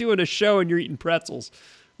 man. We're doing a show and you're eating pretzels.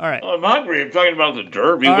 All right. Oh, I'm hungry. I'm talking about the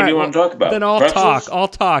Derby. All What right, do you want to talk about? Then I'll Pretzels? talk. I'll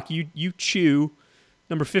talk. You chew.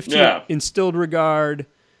 Number 15, Yeah. Instilled Regard.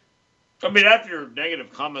 I mean, after your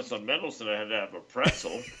negative comments on Mendelssohn, I had to have a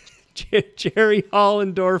pretzel. Jerry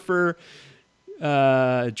Hollendorfer.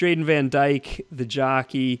 Drayden Van Dyke, the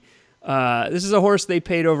jockey. This is a horse they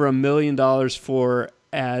paid over $1 million for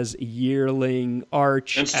as yearling.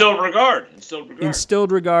 Arch. Instilled Regard.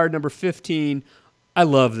 Instilled Regard, number 15. I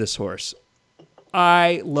love this horse.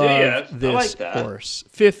 I love this like that. horse.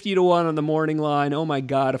 50 to 1 on the morning line. Oh my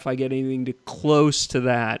God, if I get anything to close to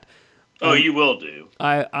that. Oh, you will do.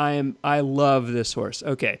 I love this horse.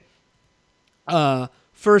 Okay.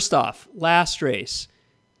 First off, last race,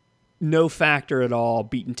 no factor at all.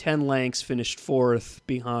 Beaten 10 lengths, finished 4th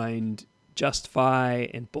behind Justify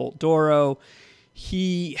and Bolt Doro.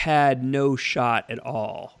 He had no shot at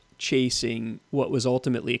all chasing what was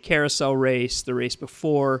ultimately a carousel race. The race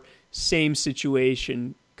before, same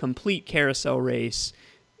situation, complete carousel race.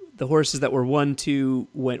 The horses that were 1-2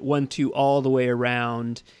 went 1-2 all the way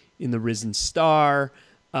around in the Risen Star.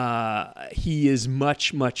 He is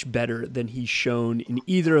much, much better than he's shown in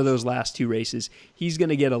either of those last 2 races. He's going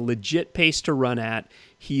to get a legit pace to run at.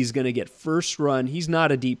 He's going to get first run. He's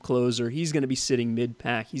not a deep closer. He's going to be sitting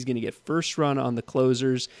mid-pack. He's going to get first run on the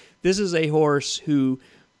closers. This is a horse who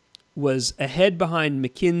was ahead behind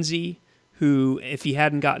McKinsey, who, if he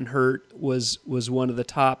hadn't gotten hurt, was one of the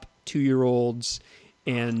top 2-year-olds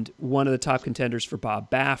and one of the top contenders for Bob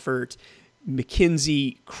Baffert.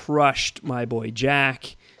 McKinsey crushed my boy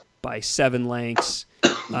Jack by 7 lengths.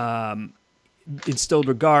 Instilled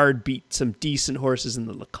Regard beat some decent horses in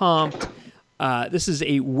the Lecomte. This is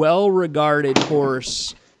a well-regarded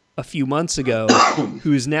horse a few months ago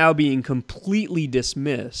who is now being completely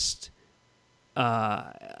dismissed.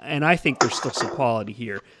 And I think there's still some quality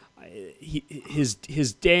here.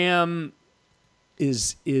 His dam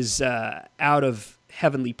is out of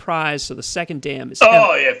Heavenly Prize, so the second dam is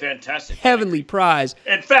Fantastic. Heavenly Prize.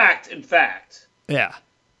 In fact, Yeah.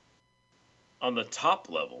 on the top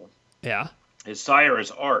level, Yeah. his sire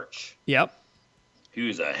is Arch. Yep. He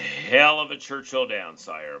was a hell of a Churchill Down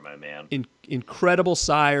sire, my man. Incredible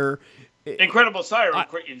sire. Incredible sire.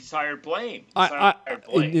 He sired Blame.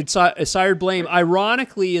 Sired Blame,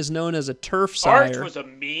 ironically, is known as a turf sire. Arch was a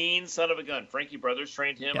mean son of a gun. Frankie Brothers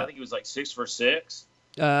trained him. Yeah. I think he was like 6 for 6.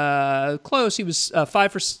 Close. He was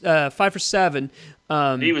 5 for 7.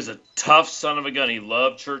 He was a tough son of a gun. He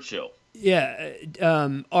loved Churchill. Yeah.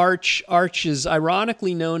 Arch is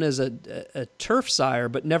ironically known as a turf sire,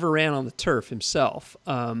 but never ran on the turf himself.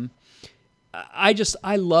 I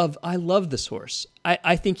love this horse.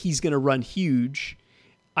 I think he's going to run huge.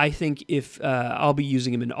 I think if I'll be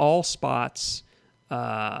using him in all spots,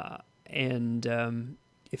 and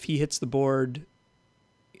if he hits the board,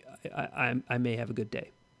 I may have a good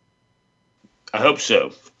day. I hope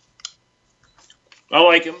so. I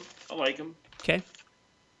like him. Okay.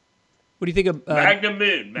 What do you think of Magnum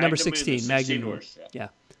Moon? number 16? Magnum Moon. Horse. Yeah.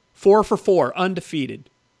 4 for 4,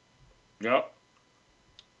 undefeated. Yep.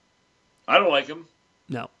 I don't like him.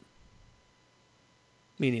 No.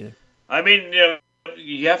 Me neither. I mean,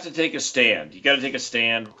 you have to take a stand. You got to take a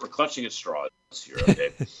stand. We're clutching at straws here,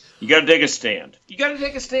 okay? You got to take a stand.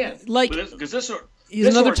 Like, because this he's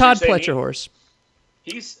another horse, Todd you're saying Pletcher horse.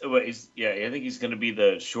 I think he's going to be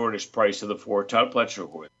the shortest price of the 4 Todd Pletcher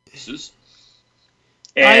horses.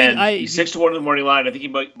 And he's 6 to 1 in the morning line. I think he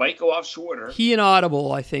might go off shorter. He and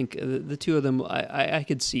Audible, I think the two of them, I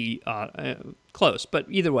could see close. But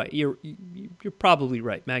either way, you're probably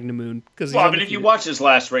right, Magnum Moon. If you watch his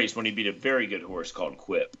last race when he beat a very good horse called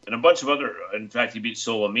Quip and a bunch of other, in fact, he beat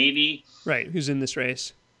Solomini. Right, who's in this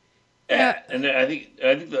race? Yeah, and I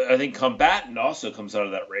think Combatant also comes out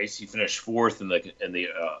of that race. He finished 4th in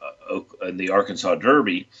the Arkansas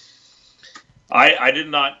Derby. I did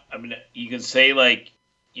not. I mean, you can say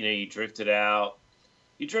you drifted out.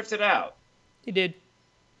 You drifted out. He did.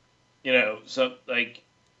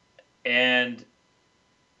 And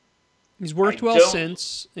He's worked I well don't-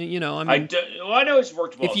 since. You know, I I mean, well, I know he's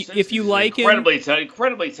worked well. If you- since. if you He's an like him-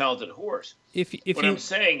 incredibly talented horse. if What you I'm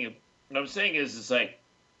saying is like,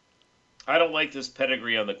 I don't like this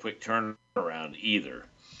pedigree on the quick turnaround either.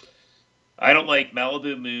 I don't like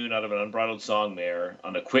Malibu Moon out of an Unbridled Song mare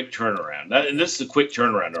on a quick turnaround. And this is a quick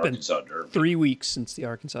turnaround been Arkansas Derby. 3 weeks since the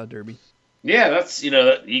Arkansas Derby. Yeah, that's you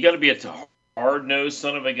got to be a hard-nosed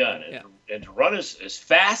son of a gun, and to run as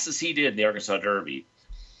fast as he did in the Arkansas Derby,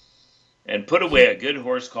 and put away a good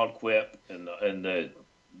horse called Quip and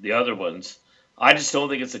the other ones. I just don't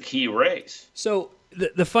think it's a key race. So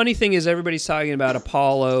the funny thing is everybody's talking about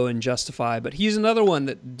Apollo and Justify, but he's another one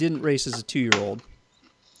that didn't race as a 2-year-old.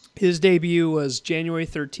 His debut was January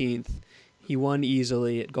 13th. He won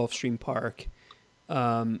easily at Gulfstream Park.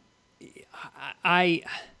 I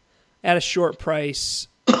at a short price,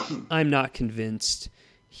 I'm not convinced.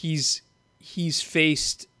 He's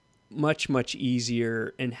faced much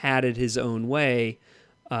easier and had it his own way.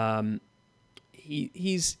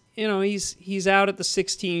 He's out at the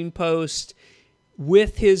 16 post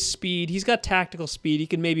with his speed. He's got tactical speed. He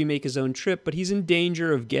can maybe make his own trip, but he's in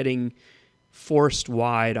danger of getting forced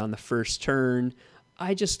wide on the first turn.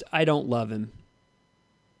 I don't love him.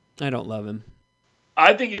 I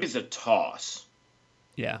think it is a toss.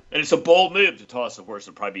 Yeah. And it's a bold move to toss a horse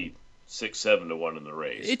that probably be 6-7 to 1 in the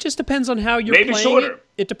race. It just depends on how you're Maybe playing shorter. it.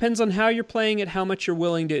 It depends on how you're playing it, how much you're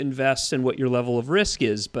willing to invest, and what your level of risk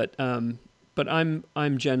is. But I'm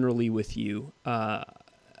generally with you. But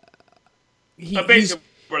basically,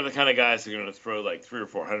 we're the kind of guys that are going to throw like 300 or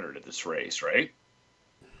 400 at this race, right?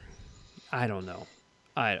 I don't know.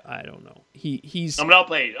 I don't know. He's. I mean, I'll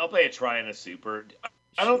play a try and a super.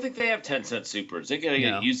 I don't think they have 10-cent supers. They got to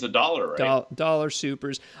No. use the dollar, right? Dollar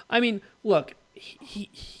supers. I mean, look, he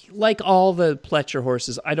like all the Pletcher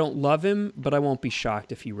horses, I don't love him, but I won't be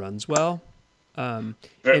shocked if he runs well.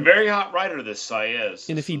 Very hot rider, this Saez.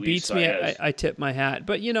 And if he Luis beats me, Saez. I tip my hat.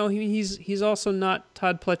 But he's also not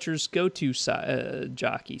Todd Pletcher's go-to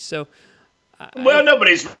jockey. So, Well,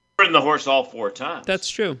 nobody's ridden the horse all 4 times. that's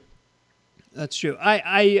true. That's true.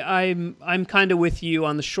 I'm kind of with you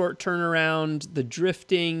on the short turnaround, the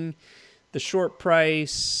drifting, the short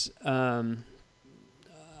price. I'm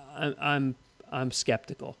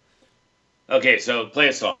skeptical. Okay, so play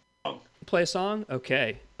a song. Play a song?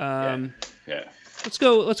 Okay. Yeah. Let's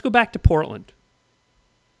go back to Portland.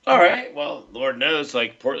 All right. Well, Lord knows,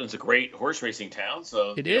 like Portland's a great horse racing town,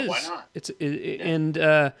 so It yeah, is. why not?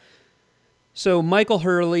 And so Michael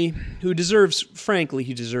Hurley, who deserves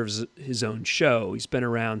his own show. He's been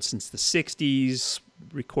around since the 60s,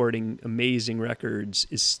 recording amazing records,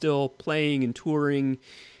 is still playing and touring,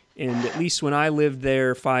 and at least when I lived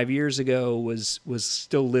there 5 years ago, was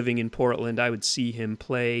still living in Portland. I would see him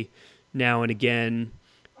play now and again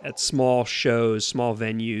at small shows, small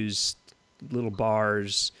venues, little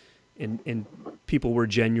bars, and people were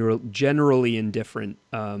generally indifferent.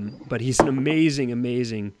 But he's an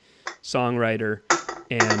amazing songwriter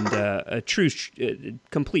and a true,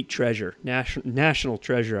 complete treasure, national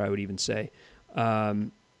treasure, I would even say.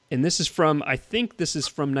 And this is from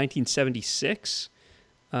 1976,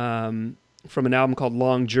 from an album called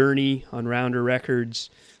Long Journey on Rounder Records.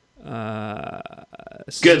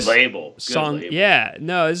 Good label. Good Song, label. yeah.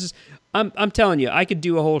 No, this is. I'm telling you, I could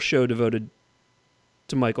do a whole show devoted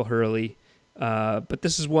to Michael Hurley, but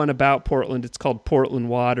this is one about Portland. It's called Portland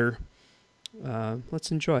Water.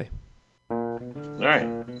 Let's enjoy. All right.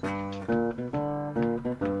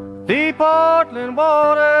 The Portland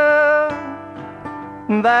water,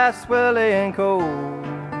 that's swelling cold,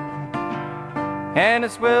 and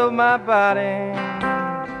it swelled my body,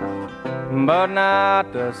 but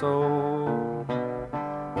not the soul.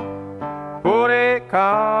 Put a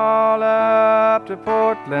call up to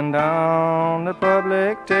Portland on the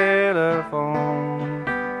public telephone.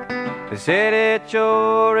 They said it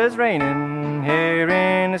sure is raining here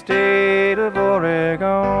in the state of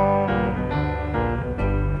Oregon.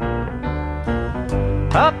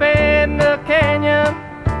 Up in the canyon,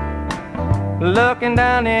 looking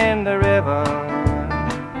down in the river,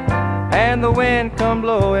 and the wind come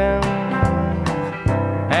blowing,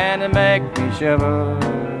 and it make me shiver.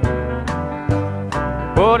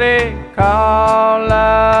 Put a call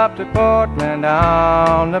up to Portland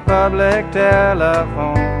on the public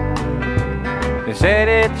telephone. They said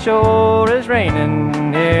it sure is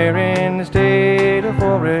raining here in the state of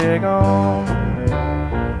Oregon.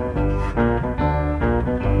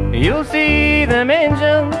 You'll see them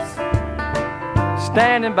engines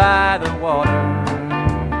standing by the water.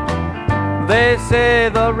 They say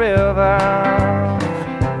the river,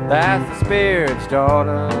 that's the spirit's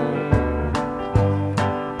daughter.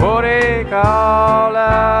 Put a call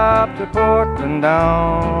up to to Portland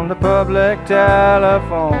on the public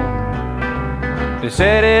telephone. They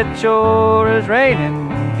said it sure is raining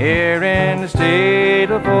here in the state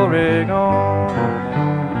of Oregon.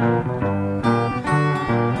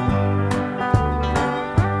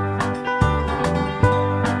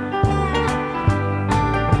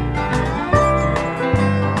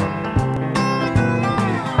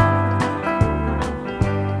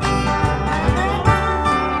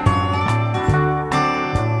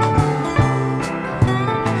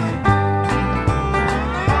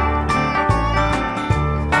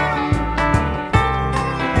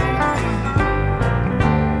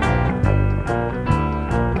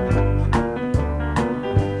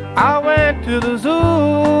 I went to the zoo,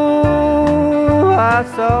 I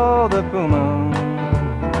saw the puma.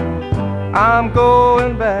 I'm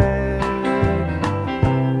going back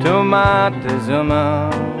to Montezuma.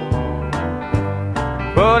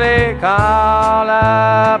 Put a call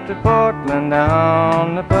up to Portland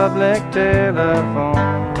on the public telephone.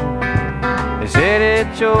 They said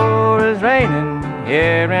it sure is raining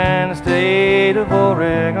here in the state of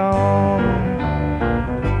Oregon.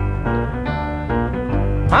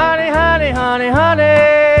 Honey, honey, honey,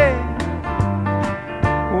 honey,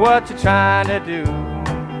 what you trying to do?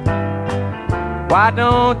 Why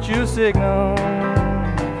don't you signal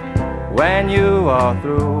when you are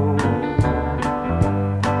through?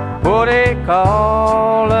 Put a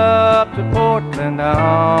call up to Portland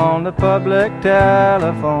on the public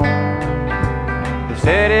telephone. They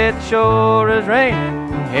said it sure is raining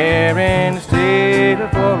here in the state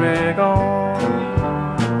of Oregon.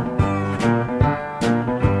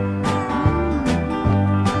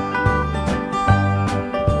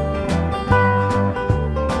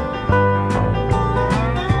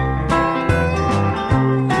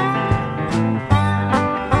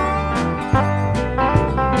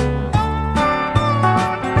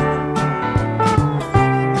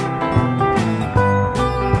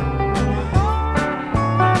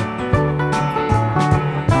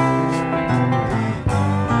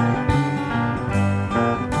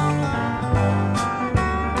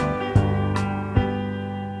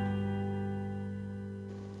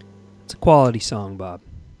 Quality song, Bob.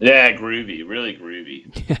 Yeah, groovy, really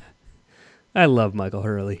groovy. I love Michael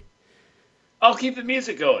Hurley. I'll keep the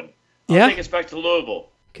music going. I'll Yeah? take us back to Louisville.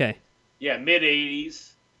 Okay. Yeah,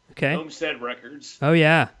 mid-'80s. Okay. Homestead Records. Oh,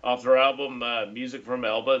 yeah. Off their album Music from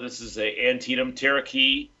Elba. This is a Antietam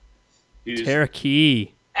Cherokee. Who's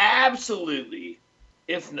Cherokee. absolutely,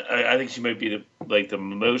 I think she might be the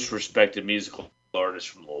most respected musical artist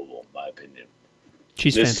from Louisville, in my opinion.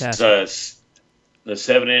 She's This fantastic. is the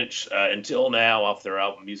 7-inch Until Now off their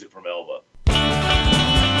album Music from Elba.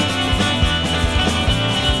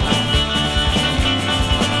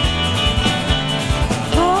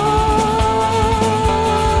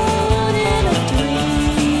 Caught in a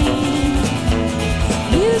dream,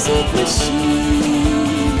 music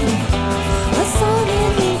machine, a song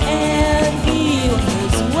in the air, he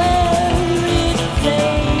was where it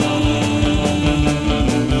plays.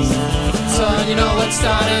 Son, you know what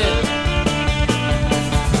started?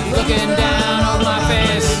 Looking down on my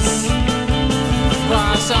face.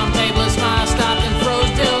 While some table smile stopped and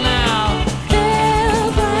froze till now.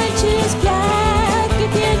 Their branches black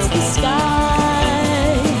against the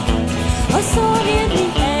sky, a song in the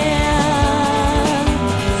air,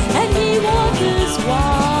 and he wonders why.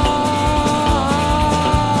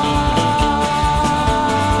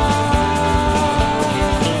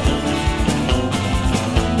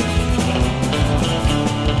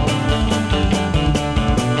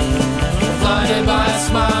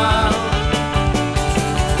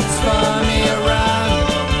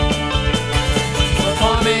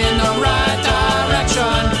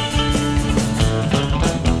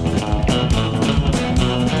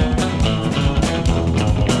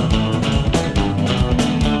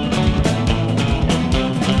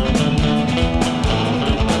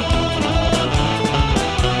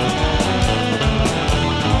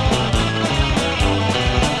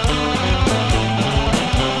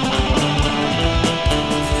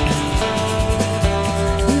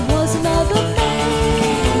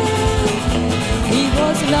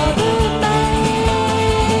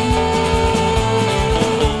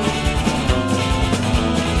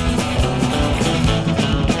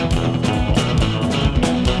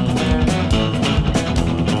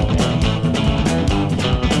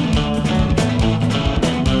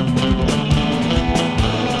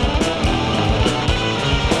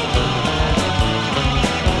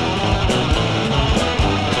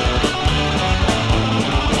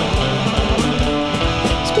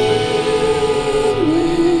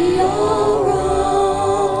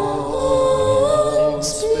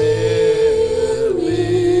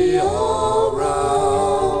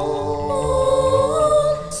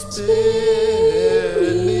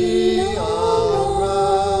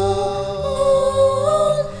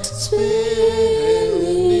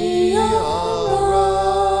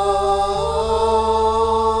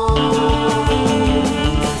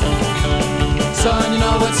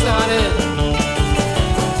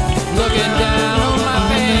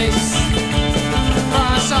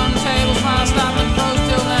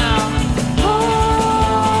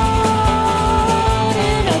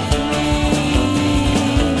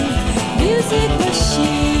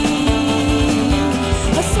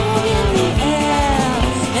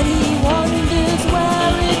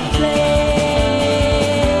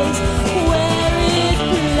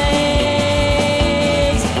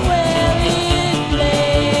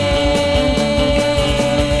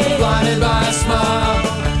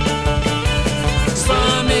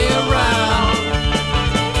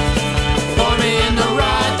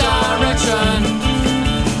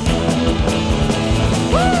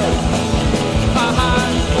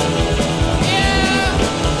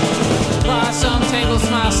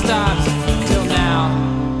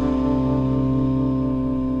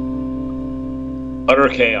 Utter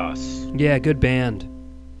Chaos. Yeah, good band.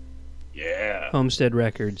 Yeah. Homestead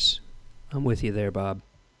Records. I'm with you there, Bob.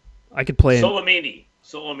 I could play Solomini.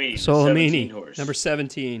 Solomini, 17 horse. number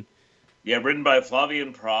 17. Yeah, ridden by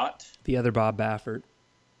Flavian Prat. The other Bob Baffert.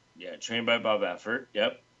 Yeah, trained by Bob Baffert.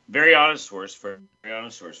 Yep. Very honest horse. Very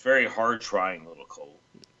honest horse. Very hard trying little colt.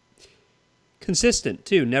 Consistent,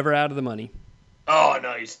 too. Never out of the money. Oh,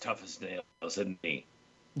 no, he's tough as nails, isn't he?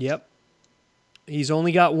 Yep. He's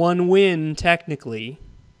only got one win, technically,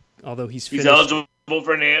 although he's finished. He's eligible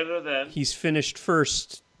for an other then. He's finished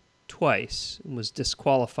first twice and was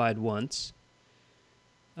disqualified once.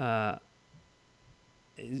 I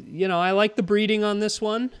like the breeding on this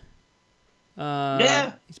one.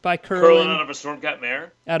 Yeah. He's by Curling out of a Stormcat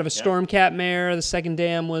mare. Out of a Stormcat mare. The second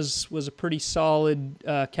dam was a pretty solid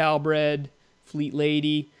Calbred, Fleet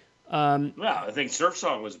Lady. Well, I think Surf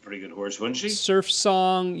Song was a pretty good horse, wasn't she? Surf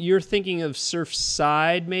Song, you're thinking of Surf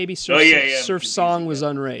Side, maybe? Surf Song was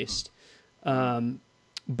unraced.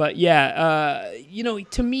 But yeah,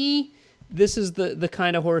 to me, this is the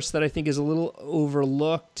kind of horse that I think is a little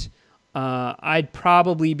overlooked. I'd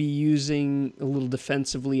probably be using a little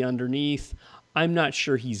defensively underneath. I'm not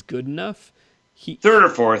sure he's good enough. Third or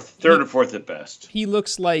fourth at best. He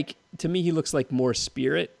looks like More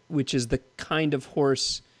Spirit, which is the kind of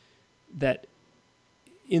horse that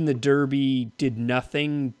in the Derby did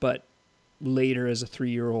nothing, but later as a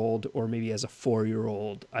 3-year-old or maybe as a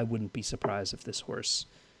 4-year-old, I wouldn't be surprised if this horse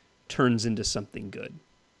turns into something good.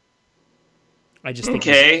 I just think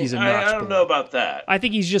he's a notch I don't know about that. I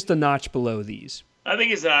think he's just a notch below these. I think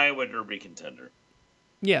he's an Iowa Derby contender.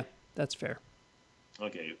 Yeah, that's fair.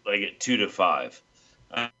 Okay, like at 2 to 5.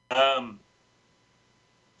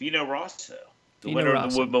 Vino Rosso, the winner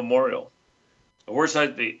of the Wood Memorial. A horse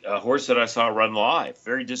that I saw run live,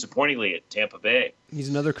 very disappointingly at Tampa Bay. He's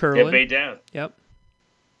another curling. Tampa Bay down. Yep.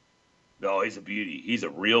 No, he's a beauty. He's a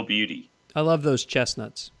real beauty. I love those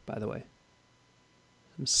chestnuts, by the way.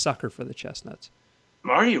 I'm a sucker for the chestnuts.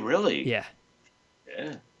 Are you really? Yeah.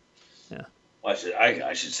 Yeah. Yeah. Well,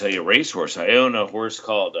 I should tell you a racehorse. I own a horse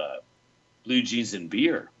called Blue Jeans and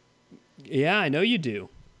Beer. Yeah, I know you do.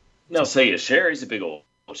 They'll say you share. He's a big old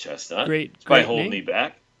chestnut. Great. It's by great holding name. me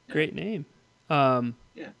back. Great name.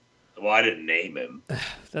 Yeah. Well, I didn't name him.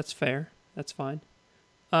 That's fair. That's fine.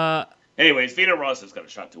 Anyways, Vino Rosso's got a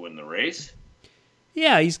shot to win the race.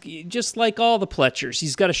 Yeah, he's just like all the Pletchers.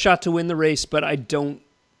 He's got a shot to win the race, but I don't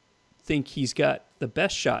think he's got the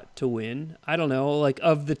best shot to win. I don't know. Like,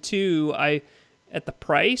 of the two, at the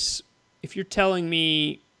price, if you're telling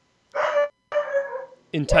me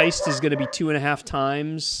Enticed is going to be 2.5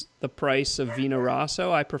 times the price of Vino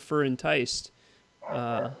Rosso, I prefer Enticed.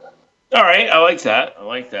 All right, I like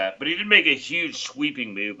that. But he did make a huge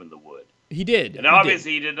sweeping move in the wood. He did. And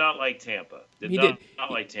obviously he did not like Tampa. He did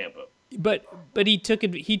not like Tampa. But he took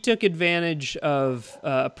advantage of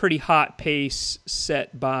a pretty hot pace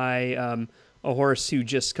set by a horse who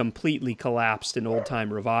just completely collapsed in Old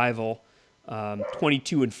Time Revival.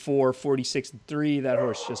 22-4, 46-3. That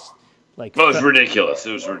horse just it was ridiculous.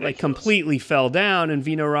 Like completely fell down, and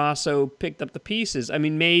Vino Rosso picked up the pieces. I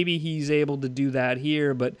mean, maybe he's able to do that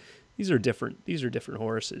here, but these are different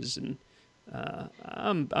horses, and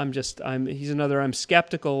he's another. I'm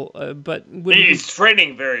skeptical, but he's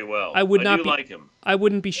training very well. I like him. I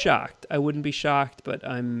wouldn't be shocked. But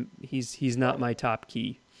he's not my top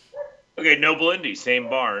key. Okay, Noble Indy, same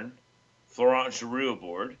barn. Florent Giroux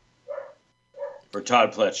aboard for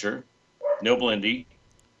Todd Pletcher. Noble Indy.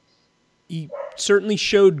 He certainly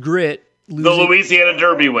showed grit. The Louisiana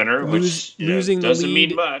Derby winner, which losing doesn't the lead,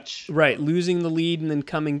 mean much. Right, losing the lead and then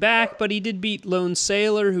coming back, but he did beat Lone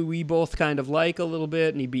Sailor, who we both kind of like a little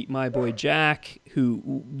bit, and he beat My Boy Jack,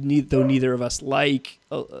 who, though neither of us like,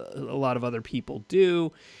 a lot of other people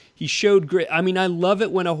do. He showed grit. I mean, I love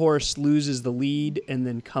it when a horse loses the lead and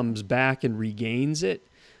then comes back and regains it,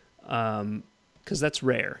 because that's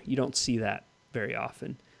rare. You don't see that very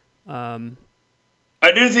often. I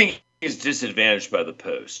do think he's disadvantaged by the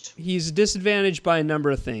post. He's disadvantaged by a number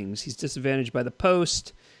of things. He's disadvantaged by the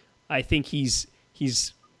post. I think he's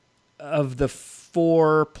of the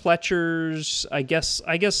 4 Pletchers. I guess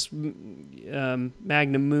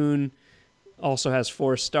Magnum Moon also has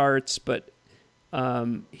 4 starts, but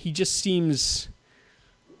he just seems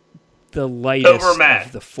the lightest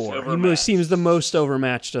of the 4. He seems the most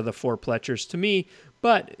overmatched of the 4 Pletchers to me.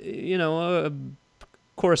 But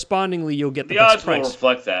correspondingly, you'll get the best price. The odds will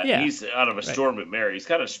reflect that. Yeah. He's out of a Storm at Mary. He's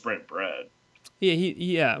got a sprint bred.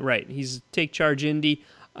 Yeah, right. He's Take Charge Indy.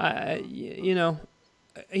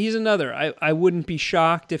 He's another. I wouldn't be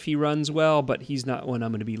shocked if he runs well, but he's not one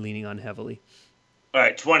I'm going to be leaning on heavily. All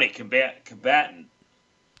right, 20, Combatant.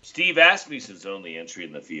 Steve Asmussen's only entry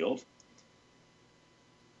in the field.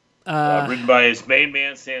 Uh, Ridden by his main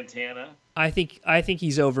man, Santana. I think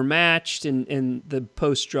he's overmatched, and the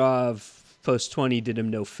post draw of post 20 did him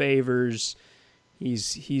no favors.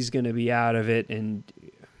 He's going to be out of it, and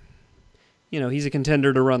he's a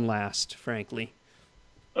contender to run last, frankly.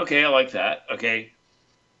 Okay, I like that. Okay,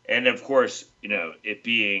 and of course, it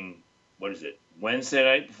being Wednesday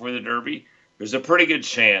night before the Derby, there's a pretty good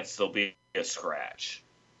chance there'll be a scratch.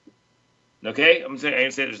 Okay, I'm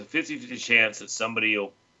saying there's a 50-50 chance that somebody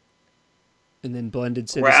will. And then Blended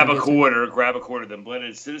Citizen grab a gets quarter, then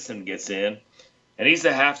Blended Citizen gets in. And he's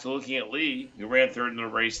a half to Looking at Lee, who ran third in the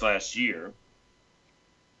race last year.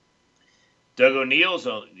 Doug O'Neill's,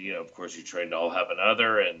 of course, you trained to All Have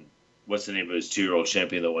Another, and what's the name of his 2-year-old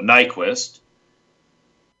champion that won? Nyquist.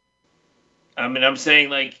 I mean, I'm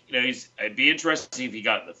saying, it'd be interesting if he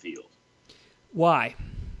got in the field. Why?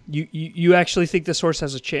 You actually think this horse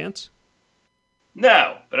has a chance?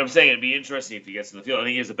 No, but I'm saying it'd be interesting if he gets in the field. I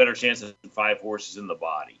think he has a better chance than 5 horses in the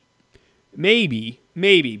body. Maybe,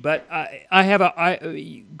 but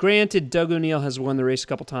granted, Doug O'Neill has won the race a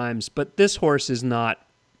couple times, but this horse is not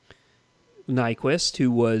Nyquist,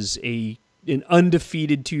 who was an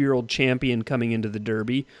undefeated 2-year-old champion coming into the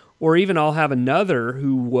Derby, or even I'll Have Another,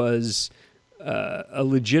 who was a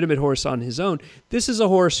legitimate horse on his own. This is a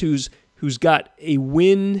horse who's got a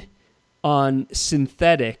win on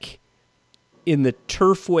synthetic in the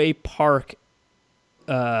Turfway Park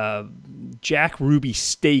Jack Ruby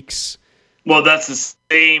Stakes. Well, that's the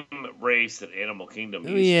same race that Animal Kingdom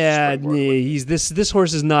used. Yeah, this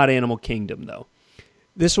horse is not Animal Kingdom though.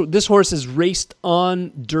 This horse has raced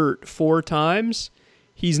on dirt 4 times.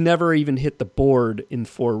 He's never even hit the board in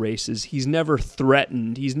 4 races. He's never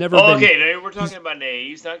threatened. He's never been. Okay, now we're talking about Nay.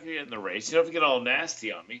 He's not going to get in the race. You don't have to get all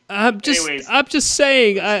nasty on me. I'm just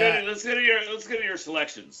saying. Let's go to your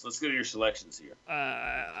selections. Let's go to your selections here.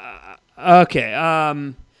 Okay.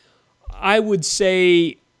 I would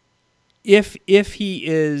say if he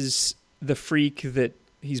is the freak that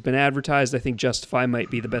he's been advertised, I think Justify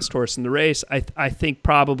might be the best horse in the race. I think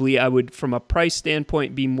probably I would, from a price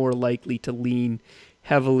standpoint, be more likely to lean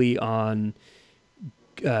heavily on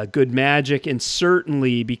Good Magic, and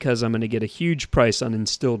certainly because I'm going to get a huge price on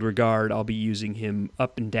Instilled Regard, I'll be using him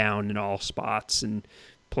up and down in all spots and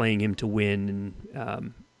playing him to win.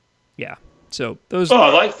 And so those. Oh,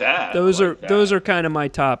 I like that. Those are kind of my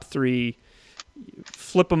top 3.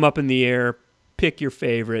 Flip them up in the air, pick your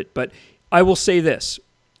favorite. But I will say this: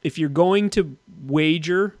 if you're going to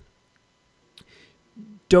wager,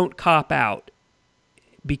 don't cop out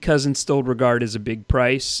because Instilled Regard is a big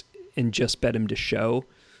price, and just bet him to show.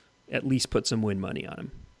 At least put some win money on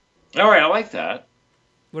him. All right, I like that.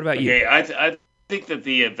 What about you? Okay, I think that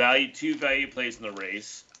the two value plays in the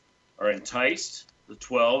race are Enticed, the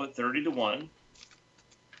 12 at 30-1,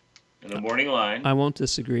 in the morning line. I won't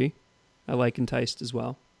disagree. I like Enticed as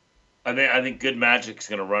well. I think Good Magic's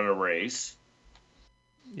going to run a race.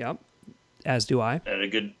 Yep, as do I. I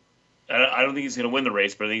don't think he's going to win the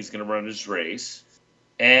race, but I think he's going to run his race.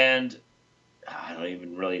 And I don't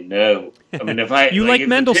even really know. I mean, if I you like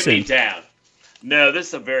Mendelssohn? Down. No, this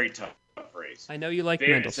is a very tough race. I know you like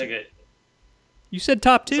Mendelssohn. Like you said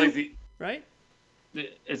top 2, right?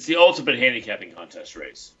 It's the ultimate handicapping contest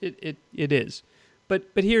race. It is, but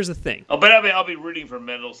here's the thing. Oh, but I'll be rooting for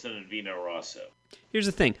Mendelssohn and Vino Rosso. Here's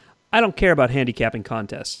the thing. I don't care about handicapping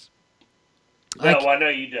contests. No, I know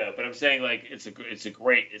you don't, but I'm saying it's a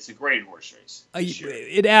great horse race.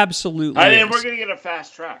 It absolutely. And we're gonna get a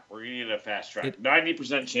fast track.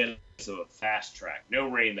 90% chance of a fast track. No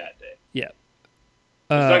rain that day. Yeah.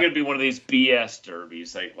 It's not gonna be one of these BS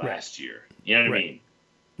derbies like last year. You know what I mean?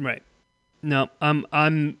 Right. No,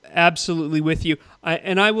 I'm absolutely with you.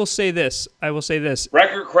 I will say this.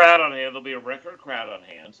 Record crowd on hand. There'll be a record crowd on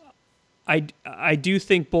hand. I do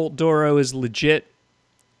think Bolt Doro is legit.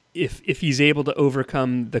 If he's able to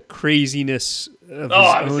overcome the craziness of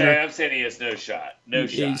his owner. I'm saying he has no shot. No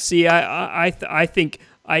shot. See, I think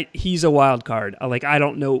he's a wild card. I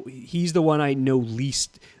don't know. He's the one I know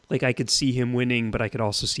least. I could see him winning, but I could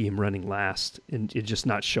also see him running last and it just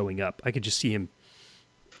not showing up. I could just see him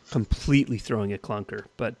completely throwing a clunker.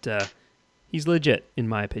 But he's legit, in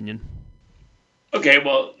my opinion. Okay,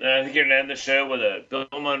 well, I think you're going to end the show with a Bill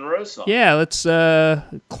Monroe song. Yeah, let's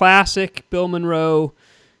classic Bill Monroe.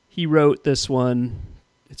 He wrote this one.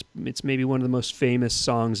 It's maybe one of the most famous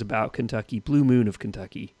songs about Kentucky, Blue Moon of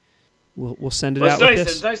Kentucky. We'll send it out with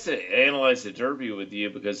this. It's nice to analyze the Derby with you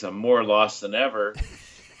because I'm more lost than ever.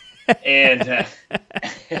 And you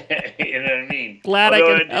know what I mean? Glad I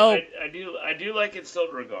could help. I do like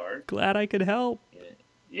Instilled Regard. Glad I could help.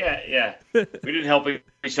 Yeah. We didn't help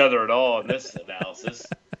each other at all in this analysis.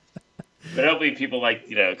 But hopefully people like,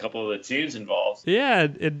 a couple of the tunes involved. Yeah,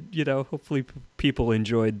 and hopefully people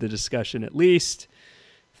enjoyed the discussion at least.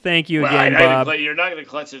 Thank you Well, again, Bob. You're not going to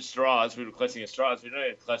clutch at straws. We were clutching at straws. We're not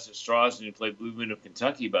going to clutch at straws when you play Blue Moon of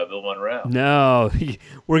Kentucky by Bill Monroe. No,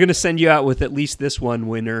 we're going to send you out with at least this one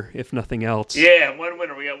winner, if nothing else. Yeah, one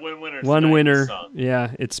winner. We got one winner. One winner.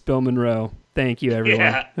 Yeah, it's Bill Monroe. Thank you, everyone.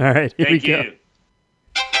 Yeah. All right, here Thank we go. you.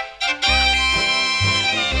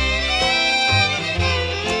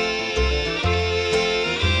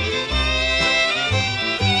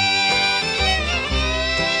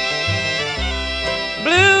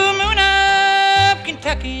 Blue moon of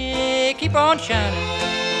Kentucky, keep on shining.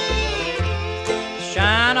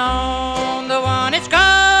 Shine on the one that's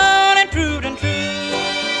gone and proved untrue.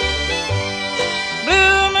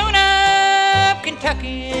 Blue moon of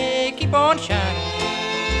Kentucky, keep on shining.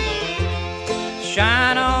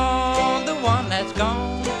 Shine on the one that's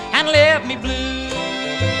gone and left me blue.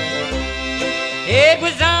 It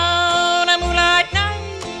was on a moonlight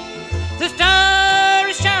night, the star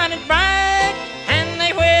is shining bright, and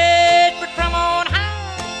they whispered from on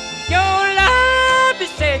high, your love has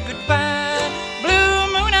said goodbye. Blue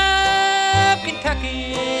moon of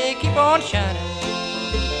Kentucky, keep on shining.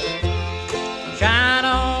 Shine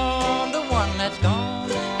on the one that's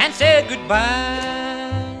gone and said goodbye.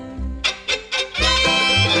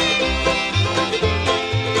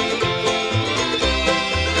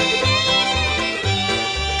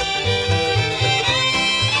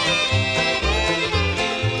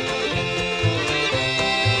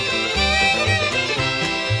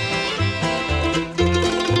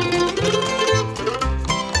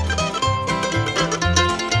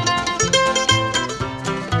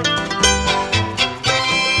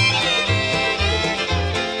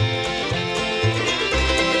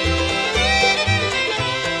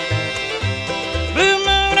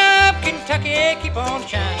 Keep on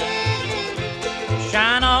shining.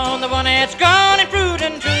 Shine on the one that's gone and proved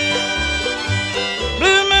untrue.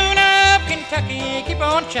 Blue moon of Kentucky, keep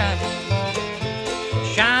on shining.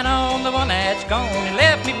 Shine on the one that's gone and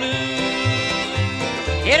left me blue.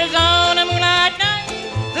 It is on a moonlight night,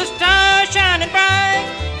 the stars shining bright.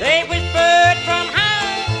 They whispered from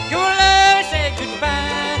high, your love said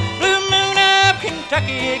goodbye. Blue moon of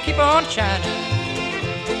Kentucky, keep on shining.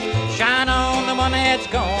 Shine on the one that's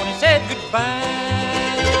gone and said goodbye.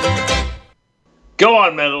 Go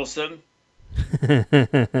on, Mendelssohn.